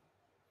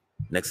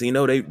 Next thing you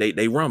know,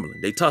 they rumbling,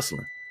 they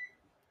tussling.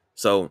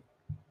 So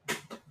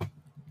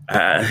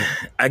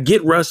I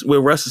get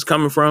where Russ is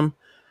coming from,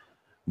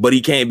 but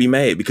he can't be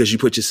mad because you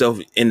put yourself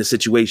in the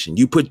situation.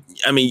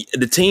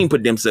 The team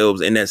put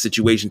themselves in that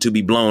situation to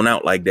be blown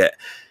out like that.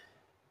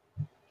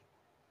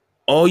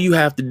 All you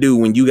have to do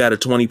when you got a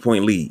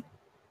 20-point lead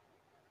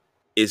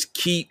is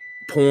keep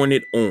pouring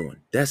it on.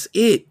 That's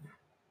it.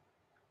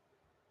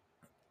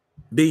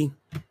 B,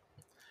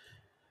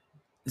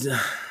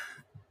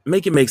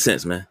 make it make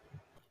sense, man.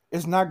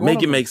 It's not going Make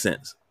to it make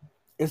sense.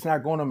 It's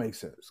not going to make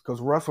sense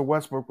because Russell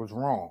Westbrook was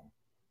wrong.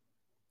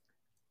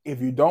 If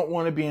you don't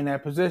want to be in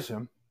that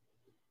position,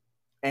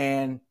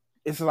 and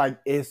it's like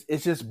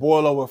it's just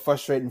boil over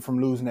frustrating from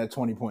losing that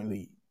 20-point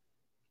lead.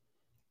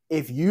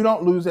 If you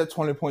don't lose that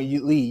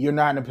 20-point lead, you're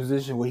not in a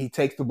position where he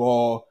takes the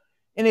ball,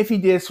 and if he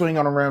did swing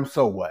on the rim,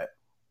 so what?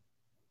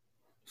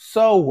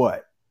 So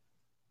what?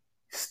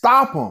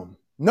 Stop him.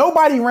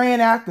 Nobody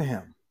ran after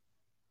him.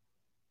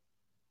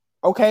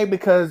 Okay,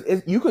 because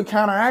you can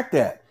counteract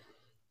that.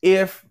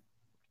 If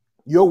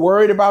you're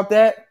worried about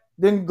that,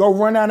 then go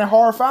run down and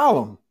hard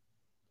foul him.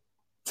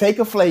 Take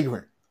a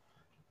flagrant.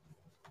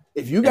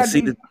 If you got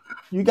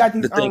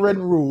these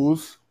unwritten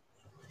rules,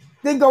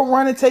 then go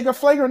run and take a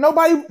flagrant.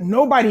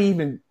 Nobody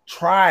even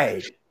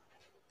tried.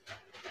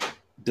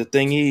 The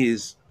thing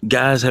is,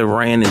 guys have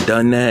ran and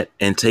done that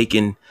and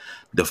taken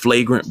the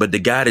flagrant, but the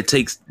guy that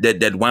takes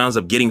that winds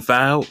up getting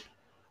fouled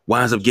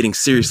winds up getting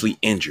seriously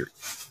injured.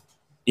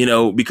 You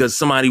know, because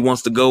somebody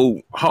wants to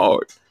go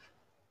hard.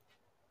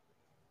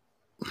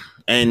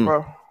 And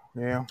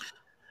yeah.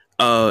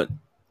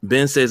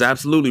 Ben says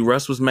absolutely.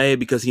 Russ was mad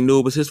because he knew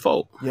it was his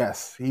fault.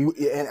 Yes,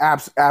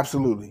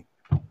 absolutely.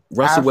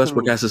 Russell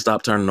Westbrook has to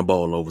stop turning the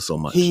ball over so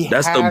much.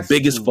 That's the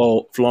biggest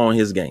flaw in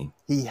his game.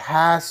 He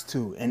has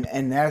to,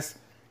 and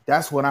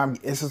that's what I'm.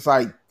 It's just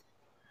like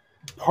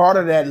part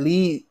of that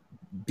lead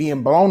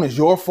being blown is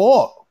your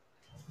fault.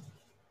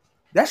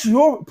 That's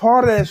your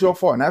part of that's your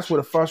fault, and that's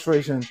where the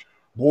frustration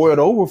boiled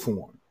over for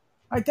him.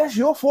 Like that's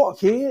your fault,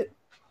 kid.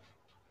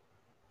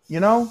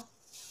 You know.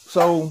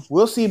 So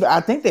we'll see. But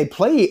I think they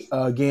play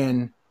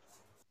again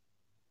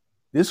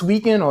this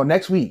weekend or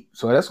next week.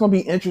 So that's going to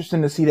be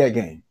interesting to see that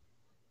game.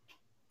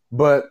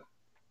 But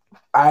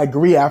I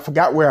agree. I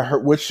forgot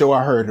which show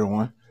I heard it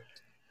on.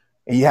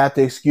 And you have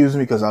to excuse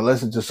me because I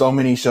listened to so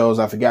many shows.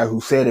 I forgot who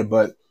said it,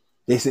 but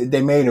they said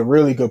they made a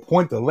really good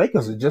point. The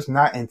Lakers are just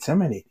not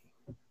intimidating.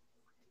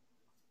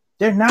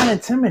 They're not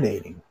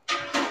intimidating.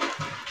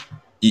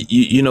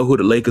 You know who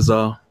the Lakers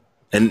are?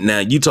 And now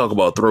you talk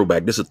about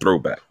throwback. This is a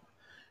throwback.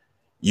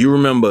 You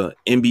remember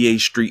NBA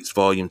Streets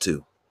Volume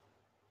 2.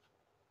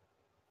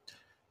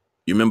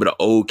 You remember the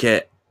old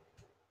cat?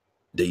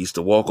 They used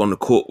to walk on the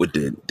court with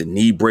the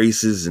knee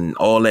braces and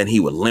all that. And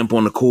he would limp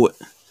on the court.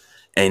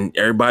 And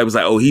everybody was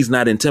like, oh, he's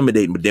not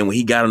intimidating. But then when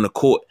he got on the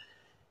court,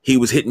 he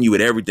was hitting you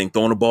with everything,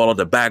 throwing the ball off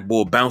the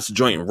backboard, bouncing the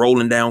joint, and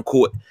rolling down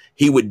court.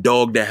 He would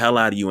dog the hell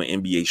out of you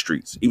in NBA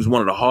Streets. He was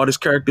one of the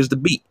hardest characters to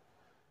beat.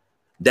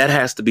 That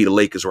has to be the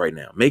Lakers right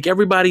now. Make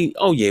everybody,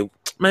 oh, yeah,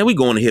 man, we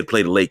going ahead to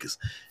play the Lakers.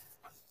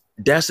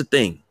 That's the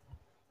thing.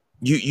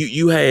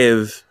 You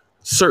have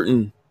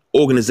certain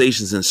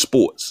organizations in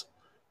sports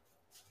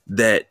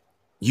that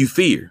you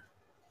fear.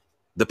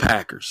 The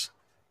Packers,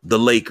 the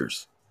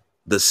Lakers,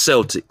 the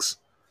Celtics,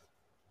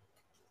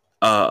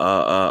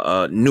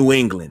 New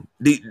England.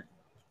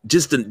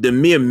 The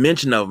mere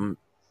mention of them,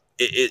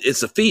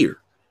 it's a fear.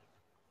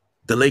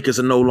 The Lakers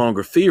are no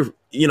longer fear.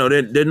 You know,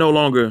 they're no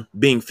longer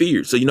being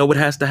feared. So you know what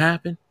has to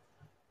happen?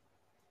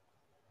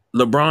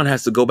 LeBron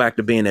has to go back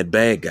to being that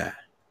bad guy.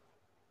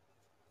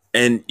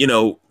 And, you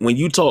know, when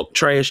you talk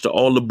trash to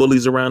all the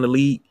bullies around the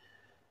league,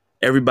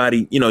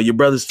 everybody, you know, your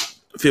brothers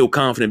feel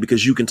confident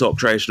because you can talk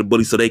trash to the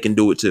bullies so they can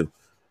do it too.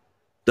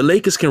 The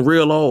Lakers can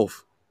reel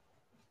off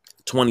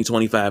 20,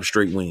 25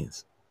 straight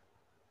wins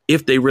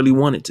if they really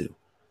wanted to,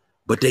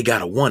 but they got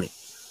to want it.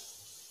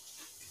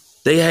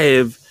 They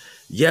have,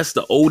 yes,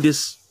 the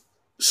oldest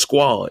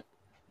squad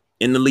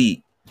in the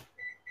league,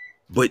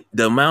 but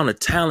the amount of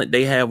talent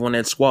they have on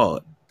that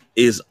squad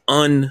is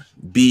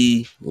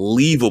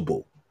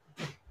unbelievable.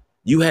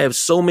 You have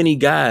so many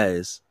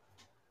guys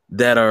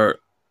that were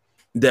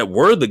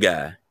the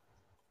guy.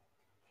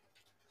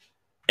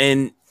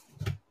 And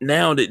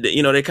now that,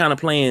 you know, they're kind of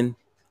playing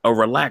a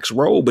relaxed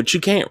role, but you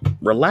can't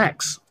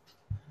relax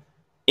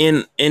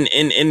in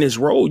this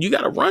role. You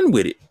got to run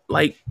with it.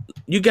 Like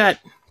you got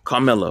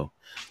Carmelo,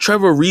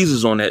 Trevor Reeves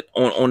is on that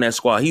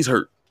squad. He's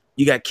hurt.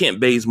 You got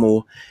Kent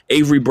Bazemore,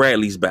 Avery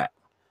Bradley's back,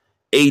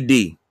 AD,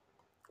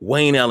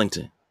 Wayne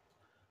Ellington,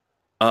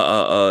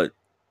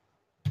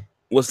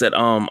 what's that?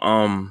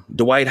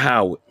 Dwight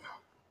Howard,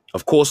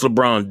 of course,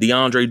 LeBron,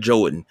 DeAndre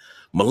Jordan,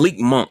 Malik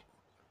Monk,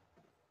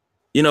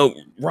 you know,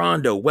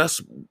 Rondo,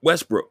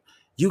 Westbrook.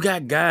 You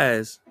got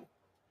guys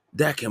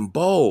that can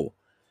ball,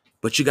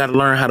 but you got to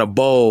learn how to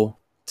ball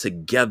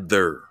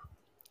together.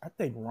 I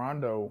think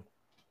Rondo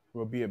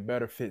will be a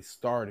better fit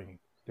starting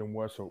than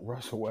Russell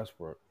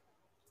Westbrook.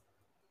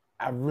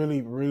 I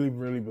really, really,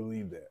 really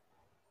believe that.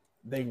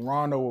 I think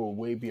Rondo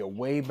will be a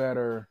way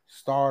better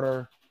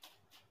starter,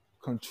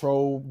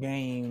 control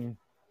game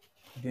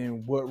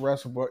than what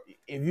Russell. But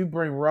if you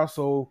bring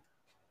Russell,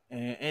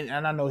 and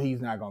I know he's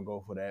not going to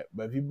go for that,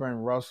 but if you bring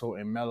Russell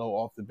and Melo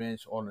off the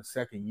bench on the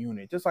second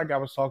unit, just like I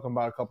was talking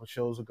about a couple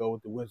shows ago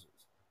with the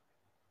Wizards,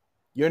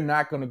 you're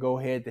not going to go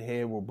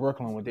head-to-head with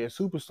Brooklyn with their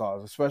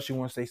superstars, especially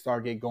once they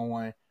start get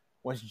going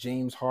once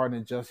James Harden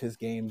adjusts his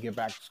game, get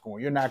back to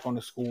scoring. You're not going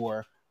to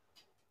score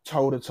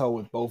toe to toe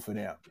with both of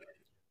them.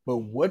 But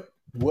what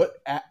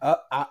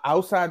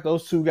outside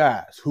those two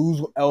guys,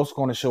 who's else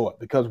going to show up?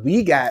 Because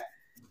we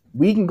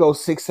can go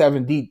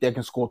 6-7 deep that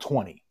can score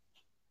 20.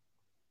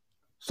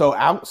 So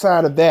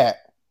outside of that,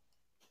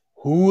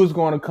 who is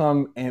going to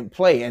come and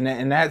play?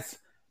 And that's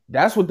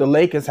what the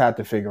Lakers have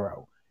to figure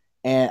out.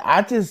 And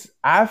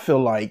I feel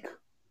like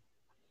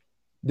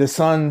the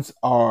Suns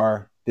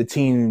are the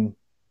team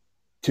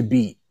to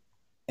beat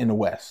in the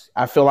West.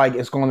 I feel like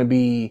it's going to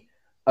be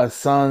a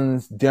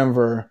Suns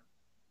Denver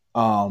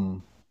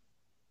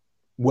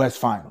West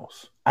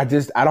Finals. I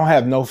don't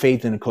have no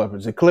faith in the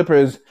Clippers. The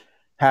Clippers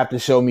have to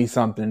show me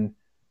something,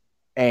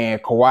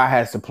 and Kawhi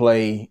has to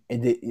play.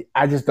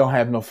 I just don't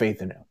have no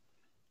faith in them.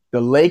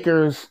 The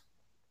Lakers,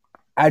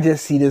 I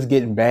just see this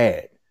getting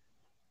bad.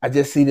 I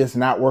just see this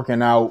not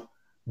working out.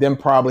 Them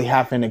probably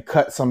having to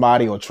cut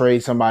somebody or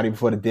trade somebody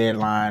before the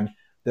deadline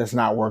that's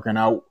not working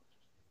out.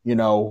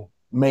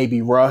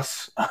 Maybe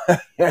Russ. I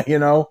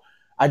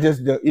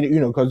just,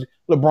 because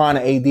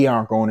LeBron and AD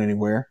aren't going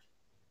anywhere.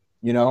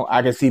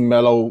 I can see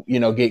Melo,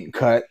 getting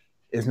cut.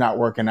 It's not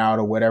working out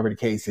or whatever the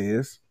case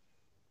is.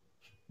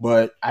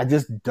 But I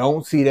just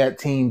don't see that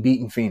team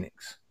beating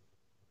Phoenix.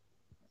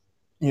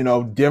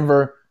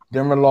 Denver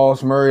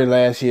lost Murray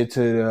last year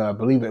to, I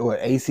believe it was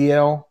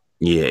ACL.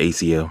 Yeah,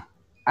 ACL.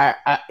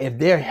 If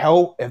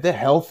they're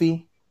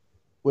healthy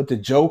with the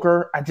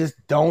Joker, I just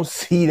don't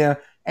see them.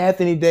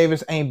 Anthony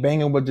Davis ain't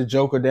banging with the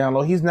Joker down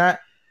low. He's not.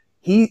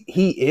 He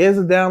is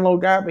a down low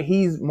guy, but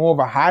he's more of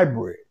a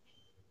hybrid.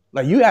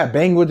 Like, you got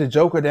bang with the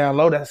Joker down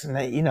low. That's,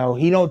 he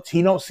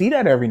don't see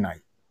that every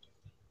night.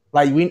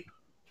 Like,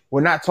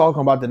 we're not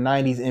talking about the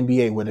 90s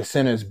NBA where the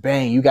centers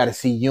bang. You got to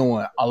see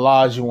Ewing,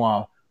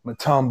 Olajuwon,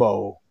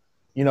 Mutombo.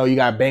 You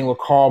got bang with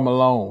Karl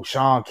Malone,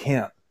 Sean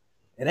Kemp.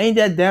 It ain't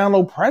that down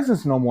low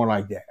presence no more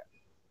like that.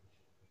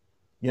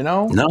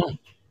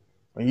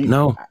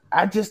 No.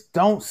 I just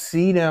don't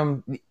see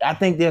them. I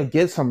think they'll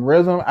get some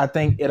rhythm. I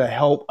think it'll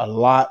help a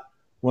lot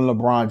when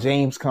LeBron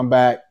James come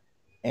back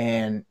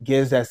and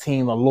gives that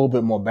team a little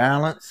bit more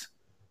balance.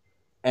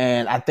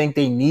 And I think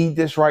they need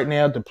this right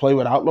now to play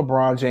without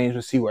LeBron James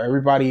to see where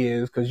everybody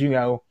is. Because,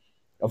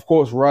 of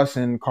course, Russ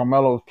and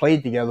Carmelo have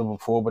played together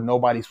before, but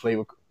nobody's played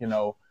with,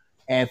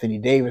 Anthony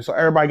Davis. So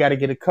everybody got to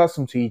get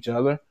accustomed to each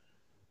other.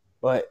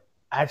 But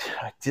I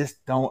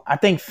just don't. I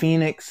think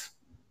Phoenix,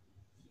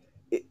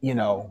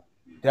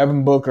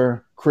 Devin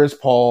Booker, Chris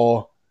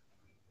Paul.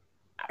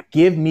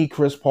 Give me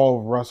Chris Paul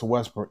with Russell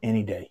Westbrook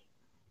any day.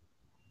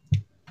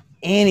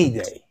 Any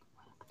day.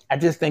 I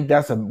just think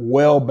that's a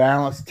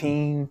well-balanced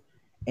team,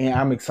 and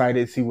I'm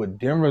excited to see what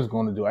Denver's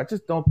going to do. I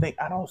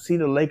don't see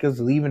the Lakers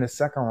leaving the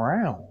second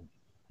round.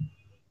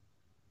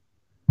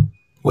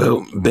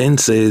 Well, Ben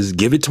says,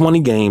 give it 20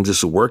 games.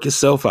 This will work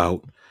itself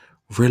out.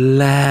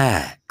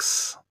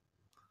 Relax.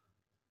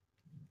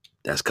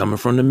 That's coming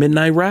from the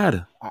Midnight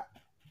Rider.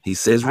 He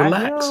says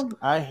relax.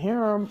 I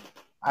hear him.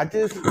 I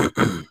just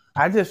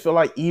feel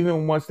like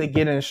even once they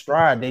get in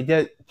stride,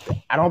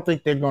 I don't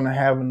think they're going to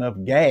have enough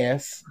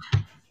gas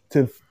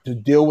to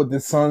deal with the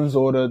Suns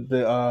or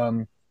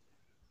the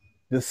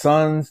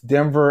Suns,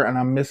 Denver, and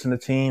I'm missing the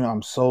team.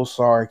 I'm so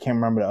sorry. I can't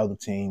remember the other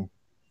team.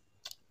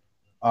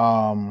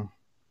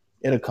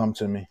 It'll come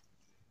to me.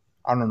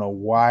 I don't know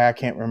why I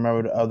can't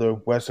remember the other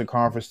Western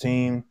Conference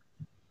team.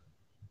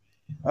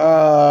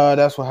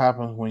 That's what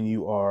happens when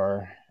you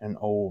are an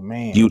old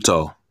man.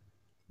 Utah,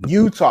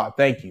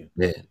 thank you.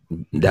 Yeah,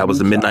 that was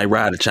the Midnight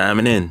Rider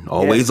chiming in.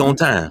 Always on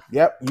time.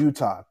 Yep,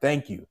 Utah,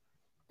 thank you.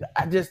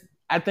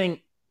 I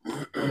think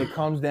when it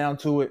comes down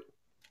to it,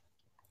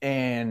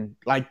 and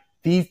like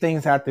these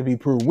things have to be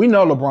proven. We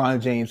know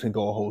LeBron James can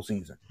go a whole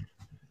season.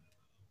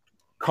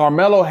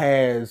 Carmelo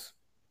has,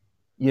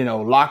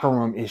 locker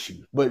room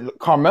issues, but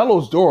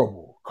Carmelo's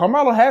durable.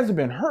 Carmelo hasn't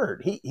been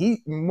hurt.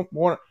 He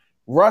more.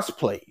 Russ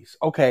plays.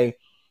 Okay,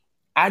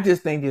 I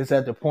just think it's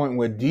at the point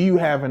where do you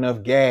have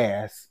enough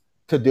gas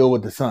to deal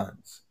with the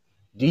Suns?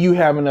 Do you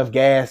have enough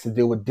gas to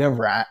deal with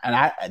Denver?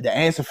 The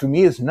answer for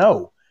me is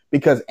no,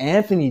 because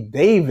Anthony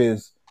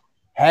Davis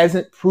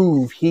hasn't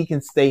proved he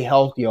can stay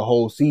healthy a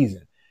whole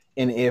season.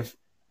 And if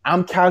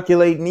I'm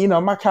calculating,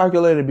 my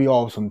calculator be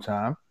off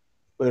sometime,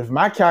 but if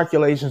my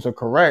calculations are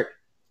correct,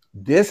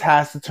 this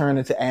has to turn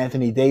into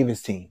Anthony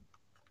Davis' team.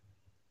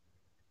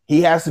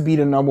 He has to be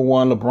the number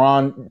one,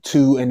 LeBron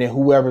 2, and then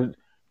whoever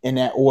in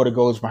that order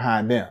goes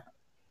behind them.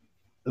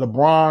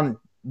 LeBron,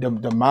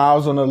 the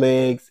miles on the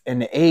legs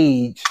and the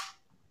age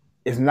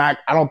is not,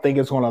 I don't think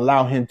it's going to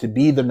allow him to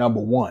be the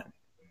number one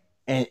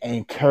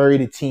and carry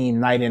the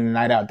team night in and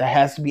night out. That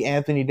has to be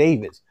Anthony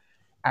Davis.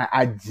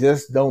 I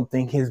just don't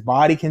think his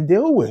body can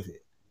deal with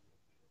it.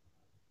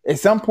 At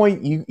some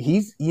point,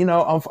 he's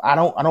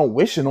I don't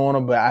wish it on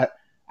him, but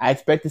I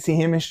expect to see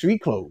him in street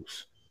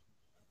clothes.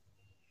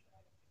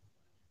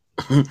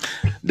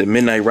 The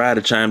Midnight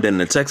Rider chimed in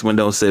the text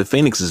window and said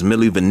Phoenix is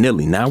Milli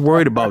Vanilli. Not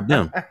worried about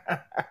them.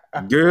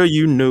 Girl,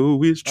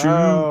 it's true.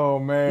 Oh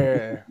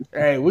man.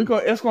 Hey,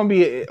 it's gonna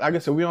be, like I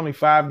said, we only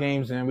 5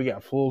 games in. We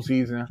got full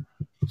season.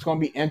 It's going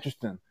to be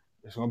interesting.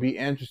 It's going to be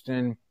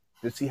interesting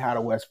to see how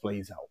the West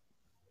plays out.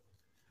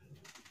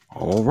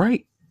 All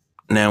right.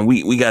 Now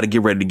we got to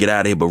get ready to get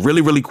out of here, but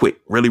really quick.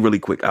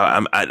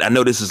 I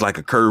know this is like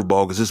a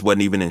curveball because this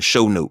wasn't even in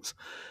show notes,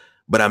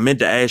 but I meant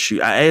to ask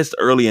you. I asked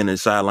earlier in the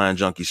Sideline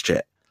Junkies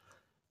chat.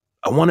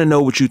 I want to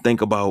know what you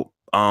think about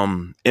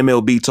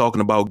MLB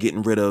talking about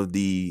getting rid of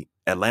the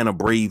Atlanta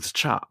Braves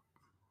chop.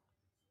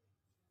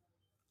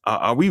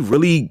 Are we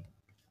really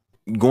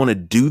going to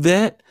do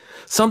that?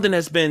 Something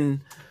that's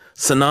been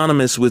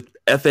synonymous with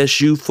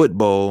FSU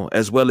football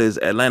as well as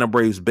Atlanta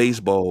Braves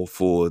baseball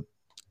for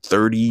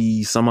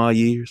 30 some odd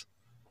years.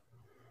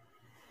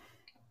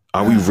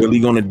 Are we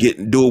really going to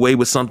do away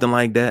with something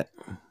like that?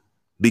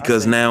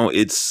 Because now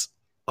it's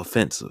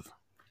offensive.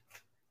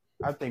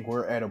 I think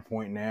we're at a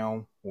point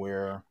now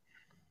where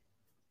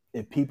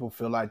if people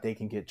feel like they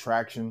can get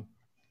traction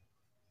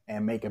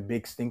and make a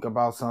big stink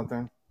about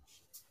something,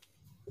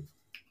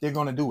 they're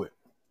going to do it.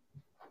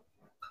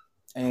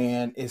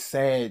 And it's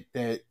sad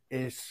that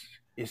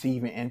it's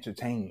even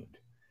entertained.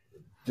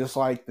 Just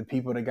like the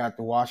people that got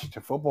the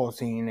Washington football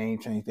team name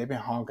changed, they've been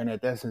honking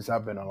at that since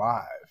I've been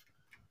alive.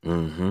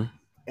 Mm-hmm.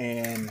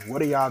 And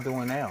what are y'all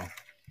doing now?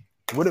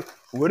 What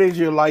does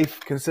your life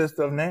consist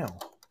of now?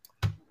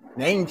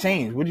 Name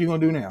change. What are you going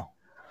to do now?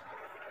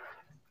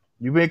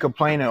 You've been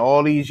complaining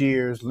all these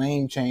years,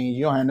 name change.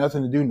 You don't have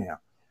nothing to do now.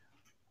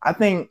 I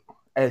think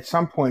at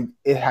some point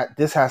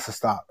this has to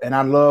stop. And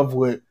I love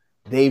what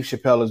Dave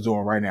Chappelle is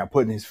doing right now,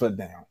 putting his foot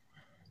down.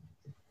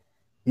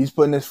 He's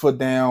putting his foot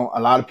down. A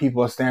lot of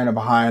people are standing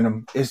behind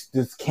him. It's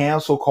this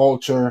cancel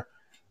culture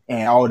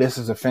and, this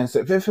is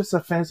offensive. If it's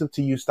offensive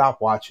to you,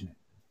 stop watching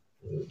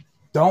it.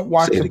 Don't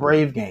watch the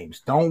Brave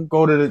games. Don't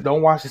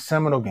watch the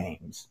Seminole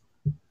games.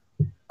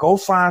 Go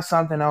find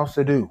something else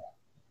to do.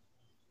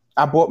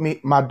 I bought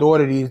my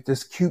daughter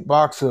this cute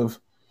box of,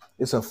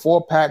 it's a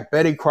 4-pack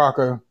Betty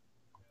Crocker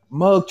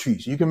mug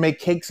treats. You can make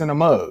cakes in a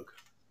mug.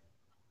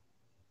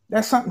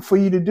 That's something for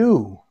you to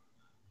do.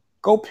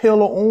 Go peel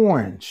an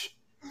orange.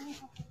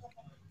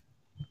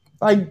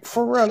 Like,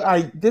 for real,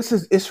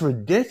 it's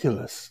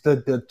ridiculous.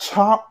 The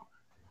chop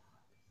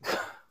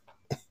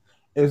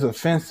is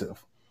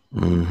offensive.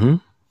 Mm-hmm.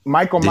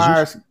 Michael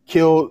Myers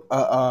killed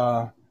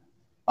I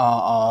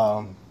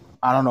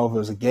don't know if it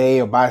was a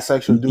gay or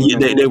bisexual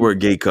dude. Yeah, they were a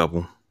gay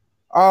couple.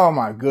 Oh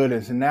my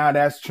goodness. And now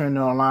that's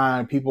trending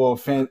online. People are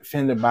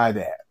offended by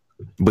that.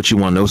 But you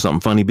want to know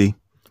something funny, B?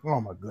 Oh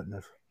my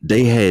goodness.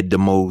 They didn't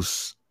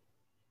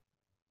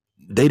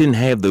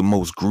have the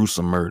most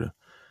gruesome murder.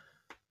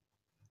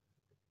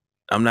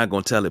 I'm not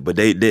going to tell it, but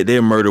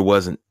their murder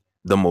wasn't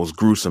the most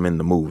gruesome in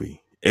the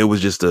movie. It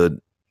was just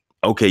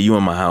okay, you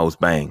in my house,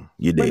 bang,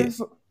 you dead.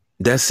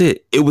 That's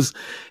it. It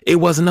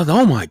wasn't nothing.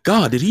 Oh my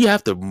God, did he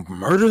have to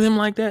murder them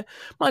like that?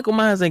 Michael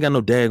Myers ain't got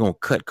no daggone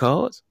cut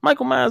cards.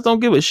 Michael Myers don't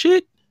give a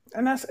shit.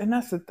 And that's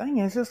the thing.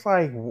 It's just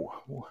like,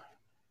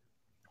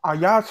 are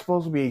y'all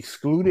supposed to be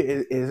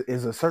excluded?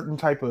 Is a certain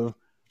type of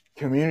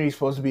community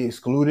supposed to be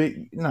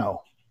excluded?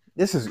 No.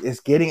 It's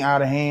getting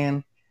out of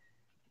hand.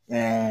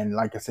 And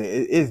like I said,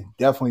 it's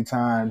definitely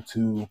time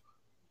to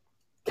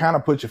kind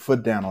of put your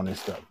foot down on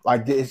this stuff.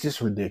 Like, it's just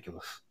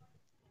ridiculous.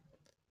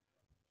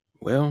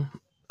 Well,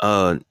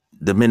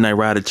 the Midnight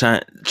Rider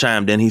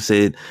chimed in. He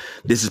said,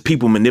 this is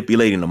people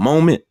manipulating the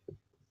moment.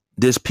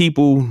 This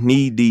people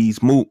need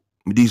these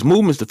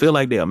movements to feel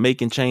like they are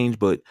making change,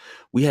 but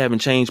we haven't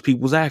changed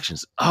people's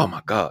actions. Oh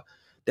my God.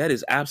 That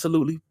is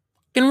absolutely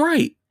fucking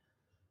right.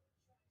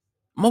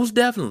 Most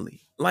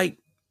definitely. Like,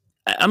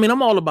 I mean,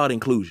 I'm all about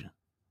inclusion.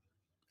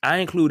 I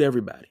include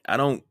everybody.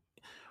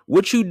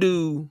 What you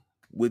do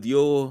with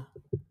your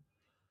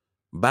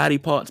body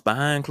parts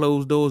behind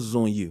closed doors is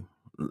on you.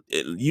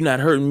 You're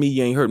not hurting me.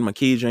 You ain't hurting my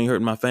kids. You ain't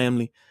hurting my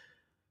family.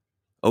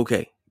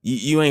 Okay.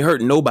 You ain't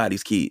hurting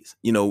nobody's kids.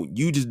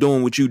 You just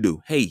doing what you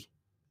do. Hey,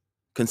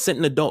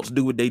 consenting adults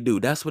do what they do.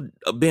 That's what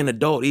being an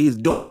adult is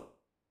doing.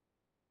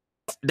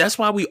 That's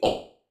why we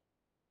all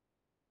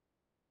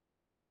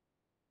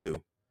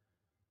do.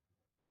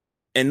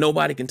 And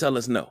nobody can tell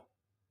us no.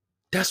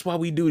 That's why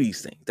we do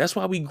these things. That's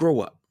why we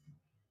grow up.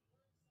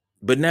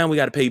 But now we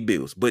got to pay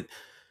bills. But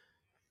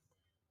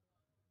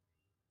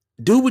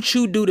do what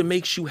you do that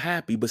makes you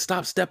happy, but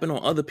stop stepping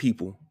on other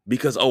people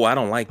because, I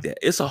don't like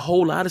that. It's a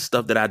whole lot of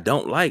stuff that I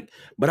don't like,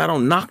 but I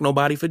don't knock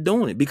nobody for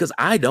doing it because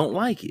I don't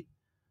like it.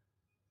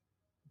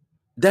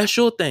 That's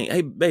your thing.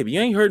 Hey, baby,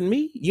 you ain't hurting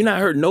me. You're not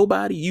hurting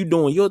nobody. You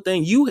doing your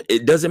thing.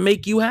 It doesn't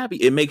make you happy.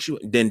 It makes you,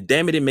 then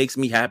damn it, it makes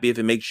me happy if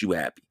it makes you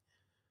happy.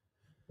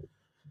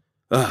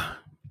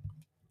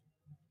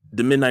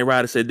 The Midnight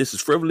Rider said, this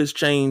is frivolous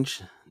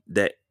change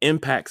that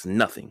impacts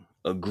nothing.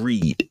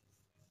 Agreed.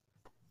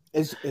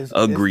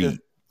 Agreed.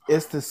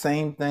 It's the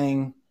same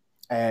thing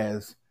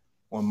as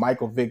when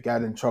Michael Vick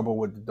got in trouble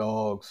with the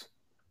dogs,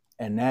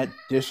 and that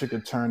district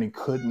attorney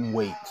couldn't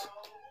wait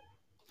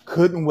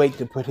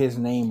to put his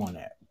name on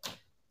that.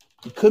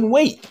 He couldn't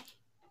wait.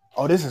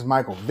 Oh, this is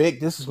Michael Vick.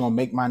 This is going to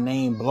make my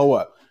name blow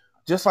up.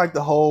 Just like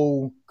the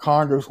whole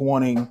Congress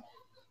wanting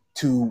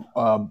to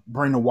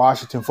bring the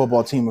Washington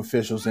football team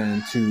officials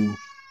in to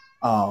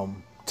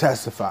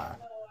testify.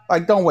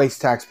 Like, don't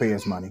waste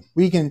taxpayers' money.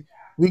 We can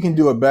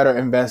do a better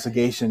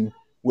investigation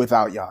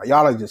without y'all.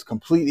 Y'all are just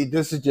completely.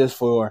 This is just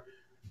for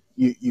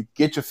you. You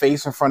get your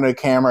face in front of the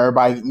camera.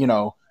 Everybody,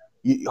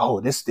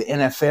 this is the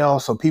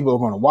NFL, so people are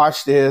going to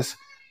watch this.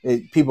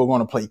 People are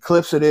going to play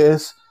clips of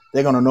this.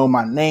 They're going to know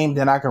my name.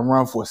 Then I can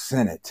run for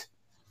Senate.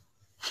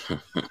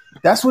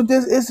 That's what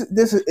this is.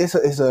 This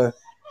is a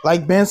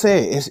like Ben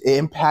said. It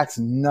impacts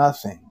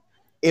nothing.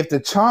 If the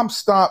chomp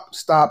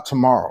stop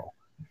tomorrow,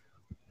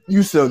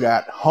 you still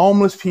got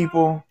homeless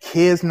people,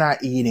 kids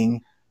not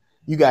eating.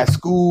 You got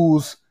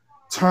schools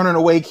turning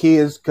away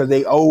kids because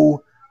they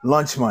owe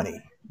lunch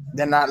money.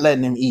 They're not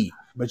letting them eat.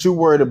 But you're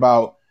worried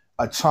about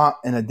a chomp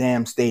in a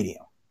damn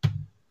stadium.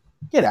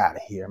 Get out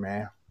of here,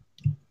 man.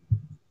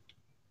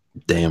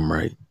 Damn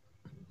right.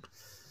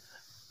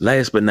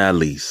 Last but not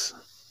least,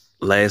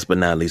 I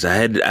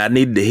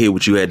needed to hear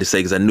what you had to say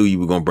because I knew you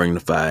were going to bring the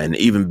fire. And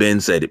even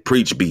Ben said it.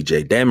 Preach,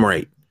 BJ. Damn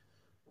right.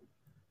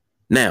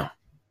 Now,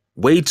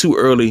 way too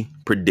early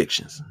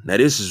predictions. Now,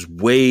 this is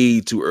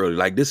way too early.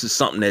 Like, this is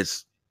something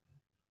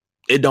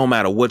it don't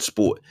matter what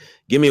sport.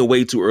 Give me a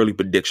way too early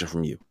prediction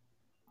from you.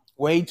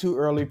 Way too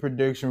early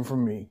prediction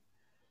from me.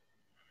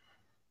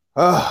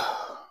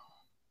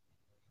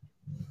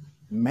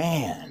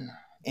 Man.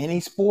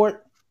 Any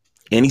sport?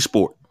 Any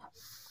sport.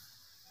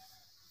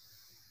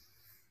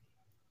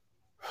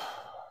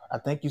 I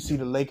think you see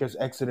the Lakers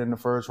exit in the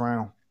first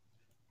round.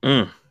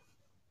 I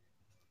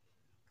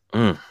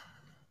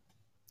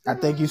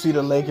think you see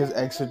the Lakers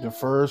exit the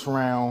first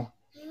round.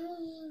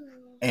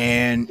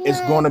 And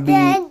it's going to be...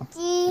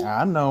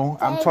 I know.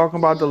 I'm talking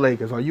about the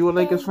Lakers. Are you a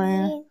Lakers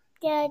fan?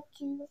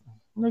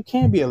 There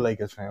can't be a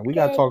Lakers fan. We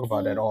got to talk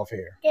about that off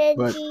here.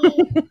 But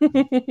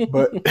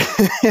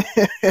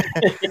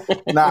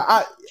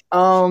now,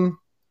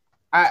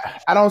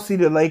 I don't see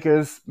the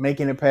Lakers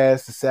making it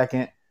past the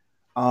second.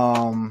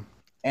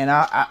 And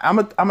I'm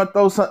gonna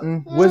throw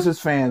something Wizards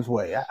fans'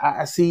 way.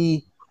 I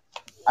see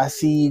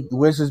the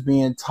Wizards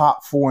being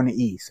top 4 in the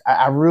East.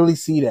 I really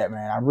see that,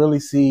 man.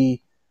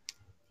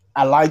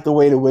 I like the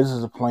way the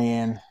Wizards are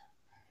playing.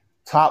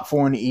 Top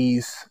 4 in the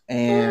East.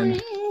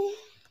 And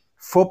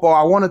football,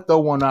 I want to throw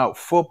one out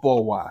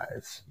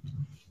football-wise.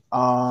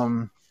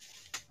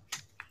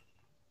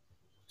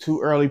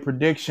 Too early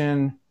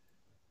prediction.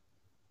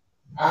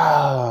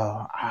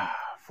 For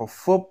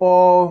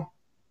football,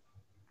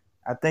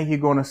 I think you're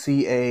going to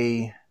see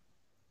a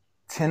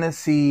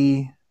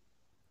Tennessee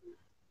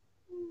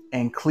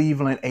and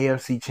Cleveland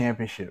AFC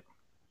championship.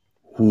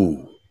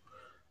 Ooh,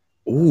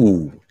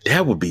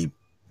 that would be.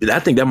 I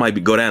think that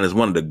might go down as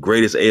one of the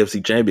greatest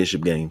AFC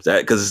championship games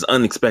because it's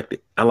unexpected.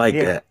 I like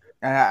that.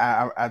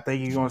 I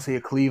think you're going to see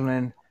a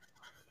Cleveland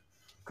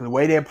because the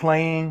way they're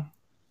playing,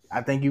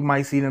 I think you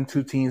might see them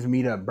two teams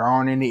meet up,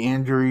 barring any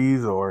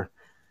injuries or,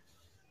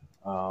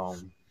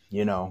 and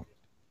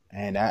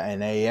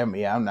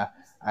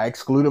I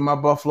excluded my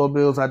Buffalo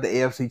Bills out the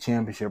AFC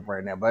championship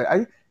right now,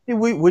 but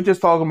we're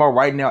just talking about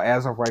right now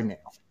as of right now.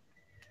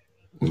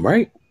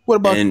 Right. What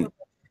about you?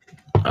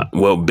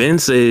 Well, Ben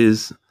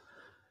says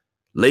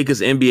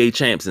Lakers NBA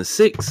champs in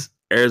 6.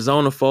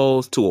 Arizona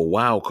falls to a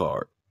wild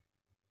card.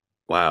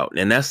 Wow,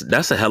 and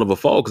that's a hell of a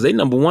fall because they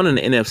number 1 in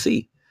the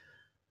NFC.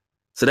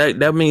 So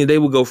that means they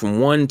would go from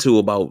 1 to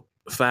about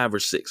 5 or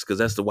 6 because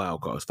that's the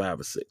wild cards, 5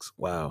 or 6.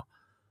 Wow,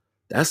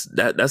 that's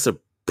a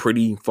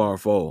pretty far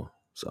fall.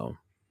 So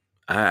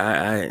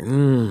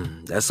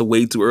that's a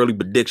way too early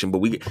prediction, but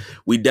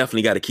we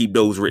definitely got to keep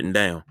those written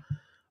down.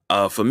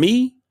 For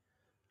me,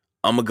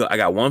 I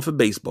got one for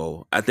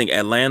baseball. I think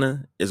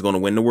Atlanta is going to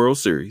win the World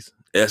Series.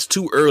 That's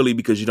too early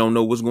because you don't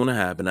know what's going to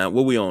happen. Now,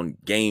 what we on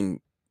game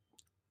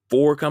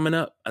 4 coming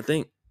up? I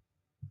think.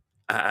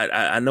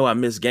 I know I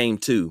missed game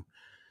 2.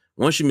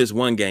 Once you miss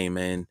one game,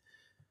 man,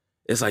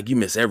 it's like you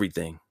miss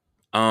everything.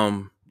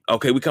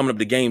 Okay, we coming up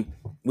to game.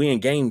 We in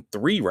game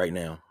 3 right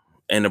now,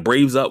 and the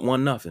Braves up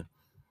 1-0.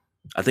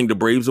 I think the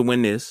Braves will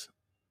win this.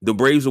 The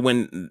Braves will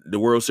win the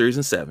World Series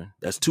in 7.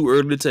 That's too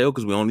early to tell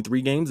because we're only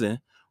 3 games in.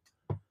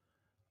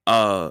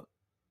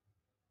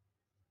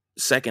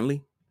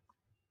 Secondly,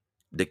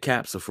 the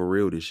Caps are for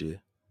real this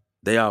year.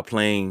 They are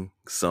playing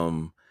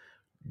some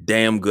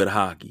damn good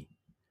hockey.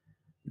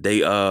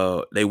 They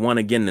won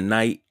again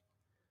tonight.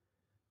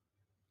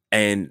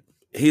 And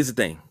here's the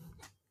thing.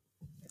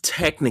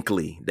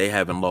 Technically, they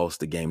haven't lost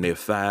the game. They're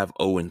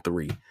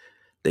 5-0-3.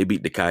 They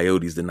beat the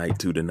Coyotes tonight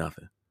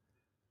 2-0.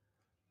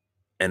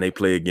 And they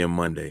play again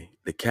Monday.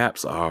 The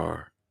Caps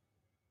are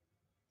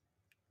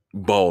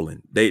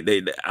balling.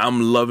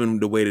 I'm loving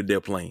the way that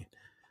they're playing.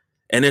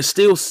 And they're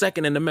still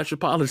second in the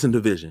Metropolitan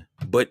Division.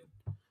 But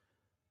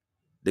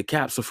the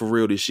Caps are for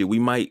real this year. We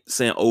might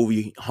send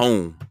Ovi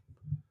home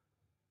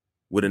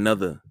with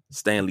another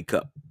Stanley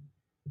Cup.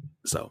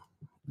 So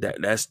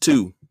that's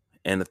 2.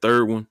 And the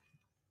third one,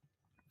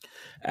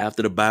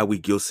 after the bye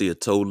week, you'll see a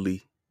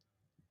totally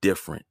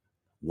different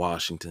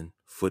Washington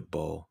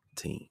football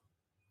team.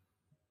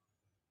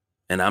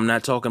 And I'm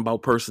not talking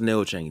about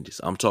personnel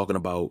changes. I'm talking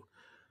about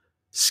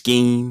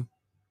scheme,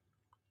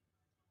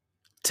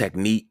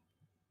 technique,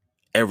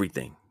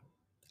 everything.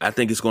 I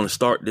think it's going to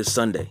start this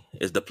Sunday.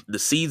 Is the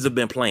seeds have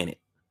been planted,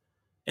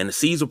 and the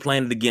seeds were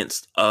planted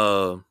against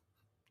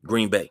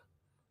Green Bay,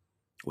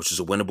 which is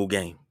a winnable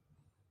game.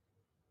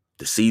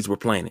 The seeds were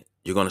planted.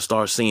 You're going to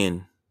start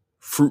seeing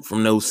fruit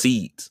from those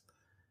seeds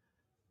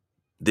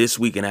this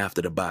week and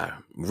after the bye.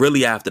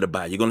 Really after the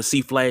bye. You're going to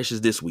see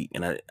flashes this week,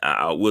 and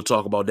I will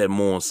talk about that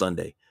more on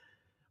Sunday.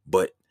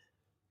 But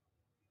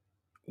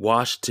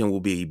Washington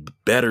will be a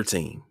better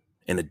team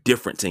and a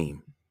different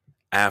team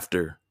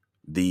after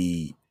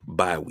the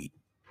bye week.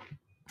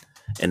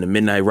 And the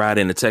Midnight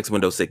Rider in the text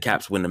window said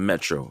Caps win the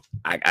Metro.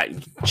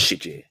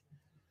 Shit, yeah.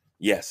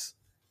 Yes.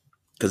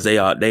 Because they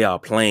are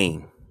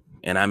playing,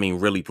 and I mean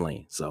really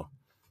playing. So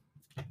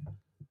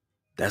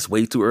that's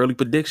way too early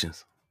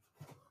predictions.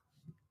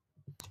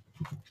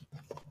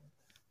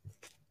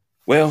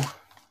 Well,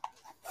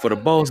 for the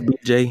boss,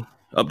 BJ,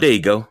 there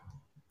you go.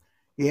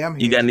 Yeah, I'm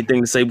here. You got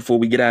anything to say before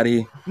we get out of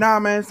here? Nah,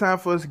 man, it's time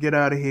for us to get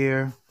out of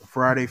here.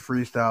 Friday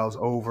freestyle's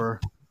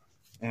over,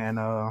 and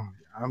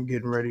I'm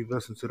getting ready to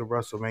listen to the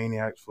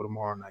WrestleManiacs for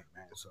tomorrow night,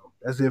 man. So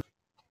that's it.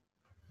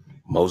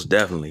 Most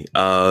definitely.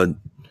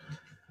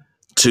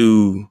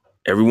 To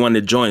everyone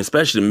that joined,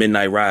 especially the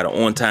Midnight Rider,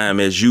 on time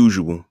as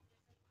usual.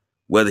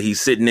 Whether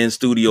he's sitting in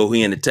studio or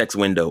he in the text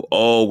window,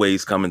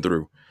 always coming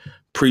through.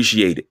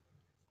 Appreciate it.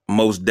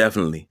 Most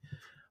definitely.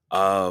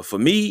 For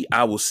me,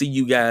 I will see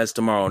you guys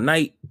tomorrow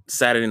night,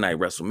 Saturday Night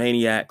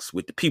WrestleManiacs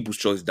with the People's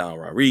Choice Don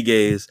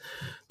Rodriguez,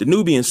 the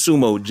Nubian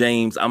Sumo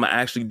James. I'm going to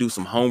actually do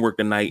some homework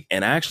tonight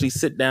and actually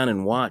sit down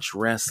and watch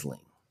wrestling.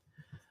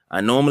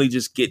 I normally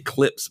just get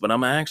clips, but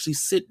I'm going to actually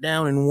sit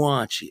down and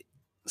watch it.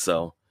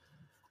 So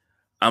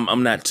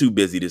I'm not too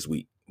busy this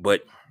week.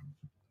 But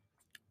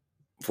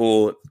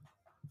for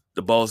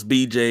the boss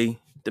BJ,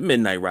 the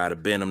Midnight Rider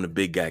Ben, I'm the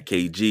big guy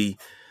KG.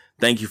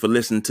 Thank you for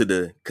listening to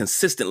the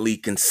consistently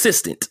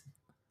consistent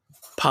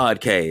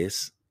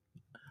podcast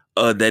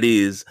that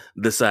is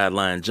the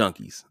Sideline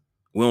Junkies.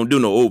 We don't do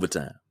no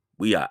overtime.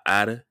 We are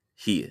out of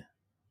here.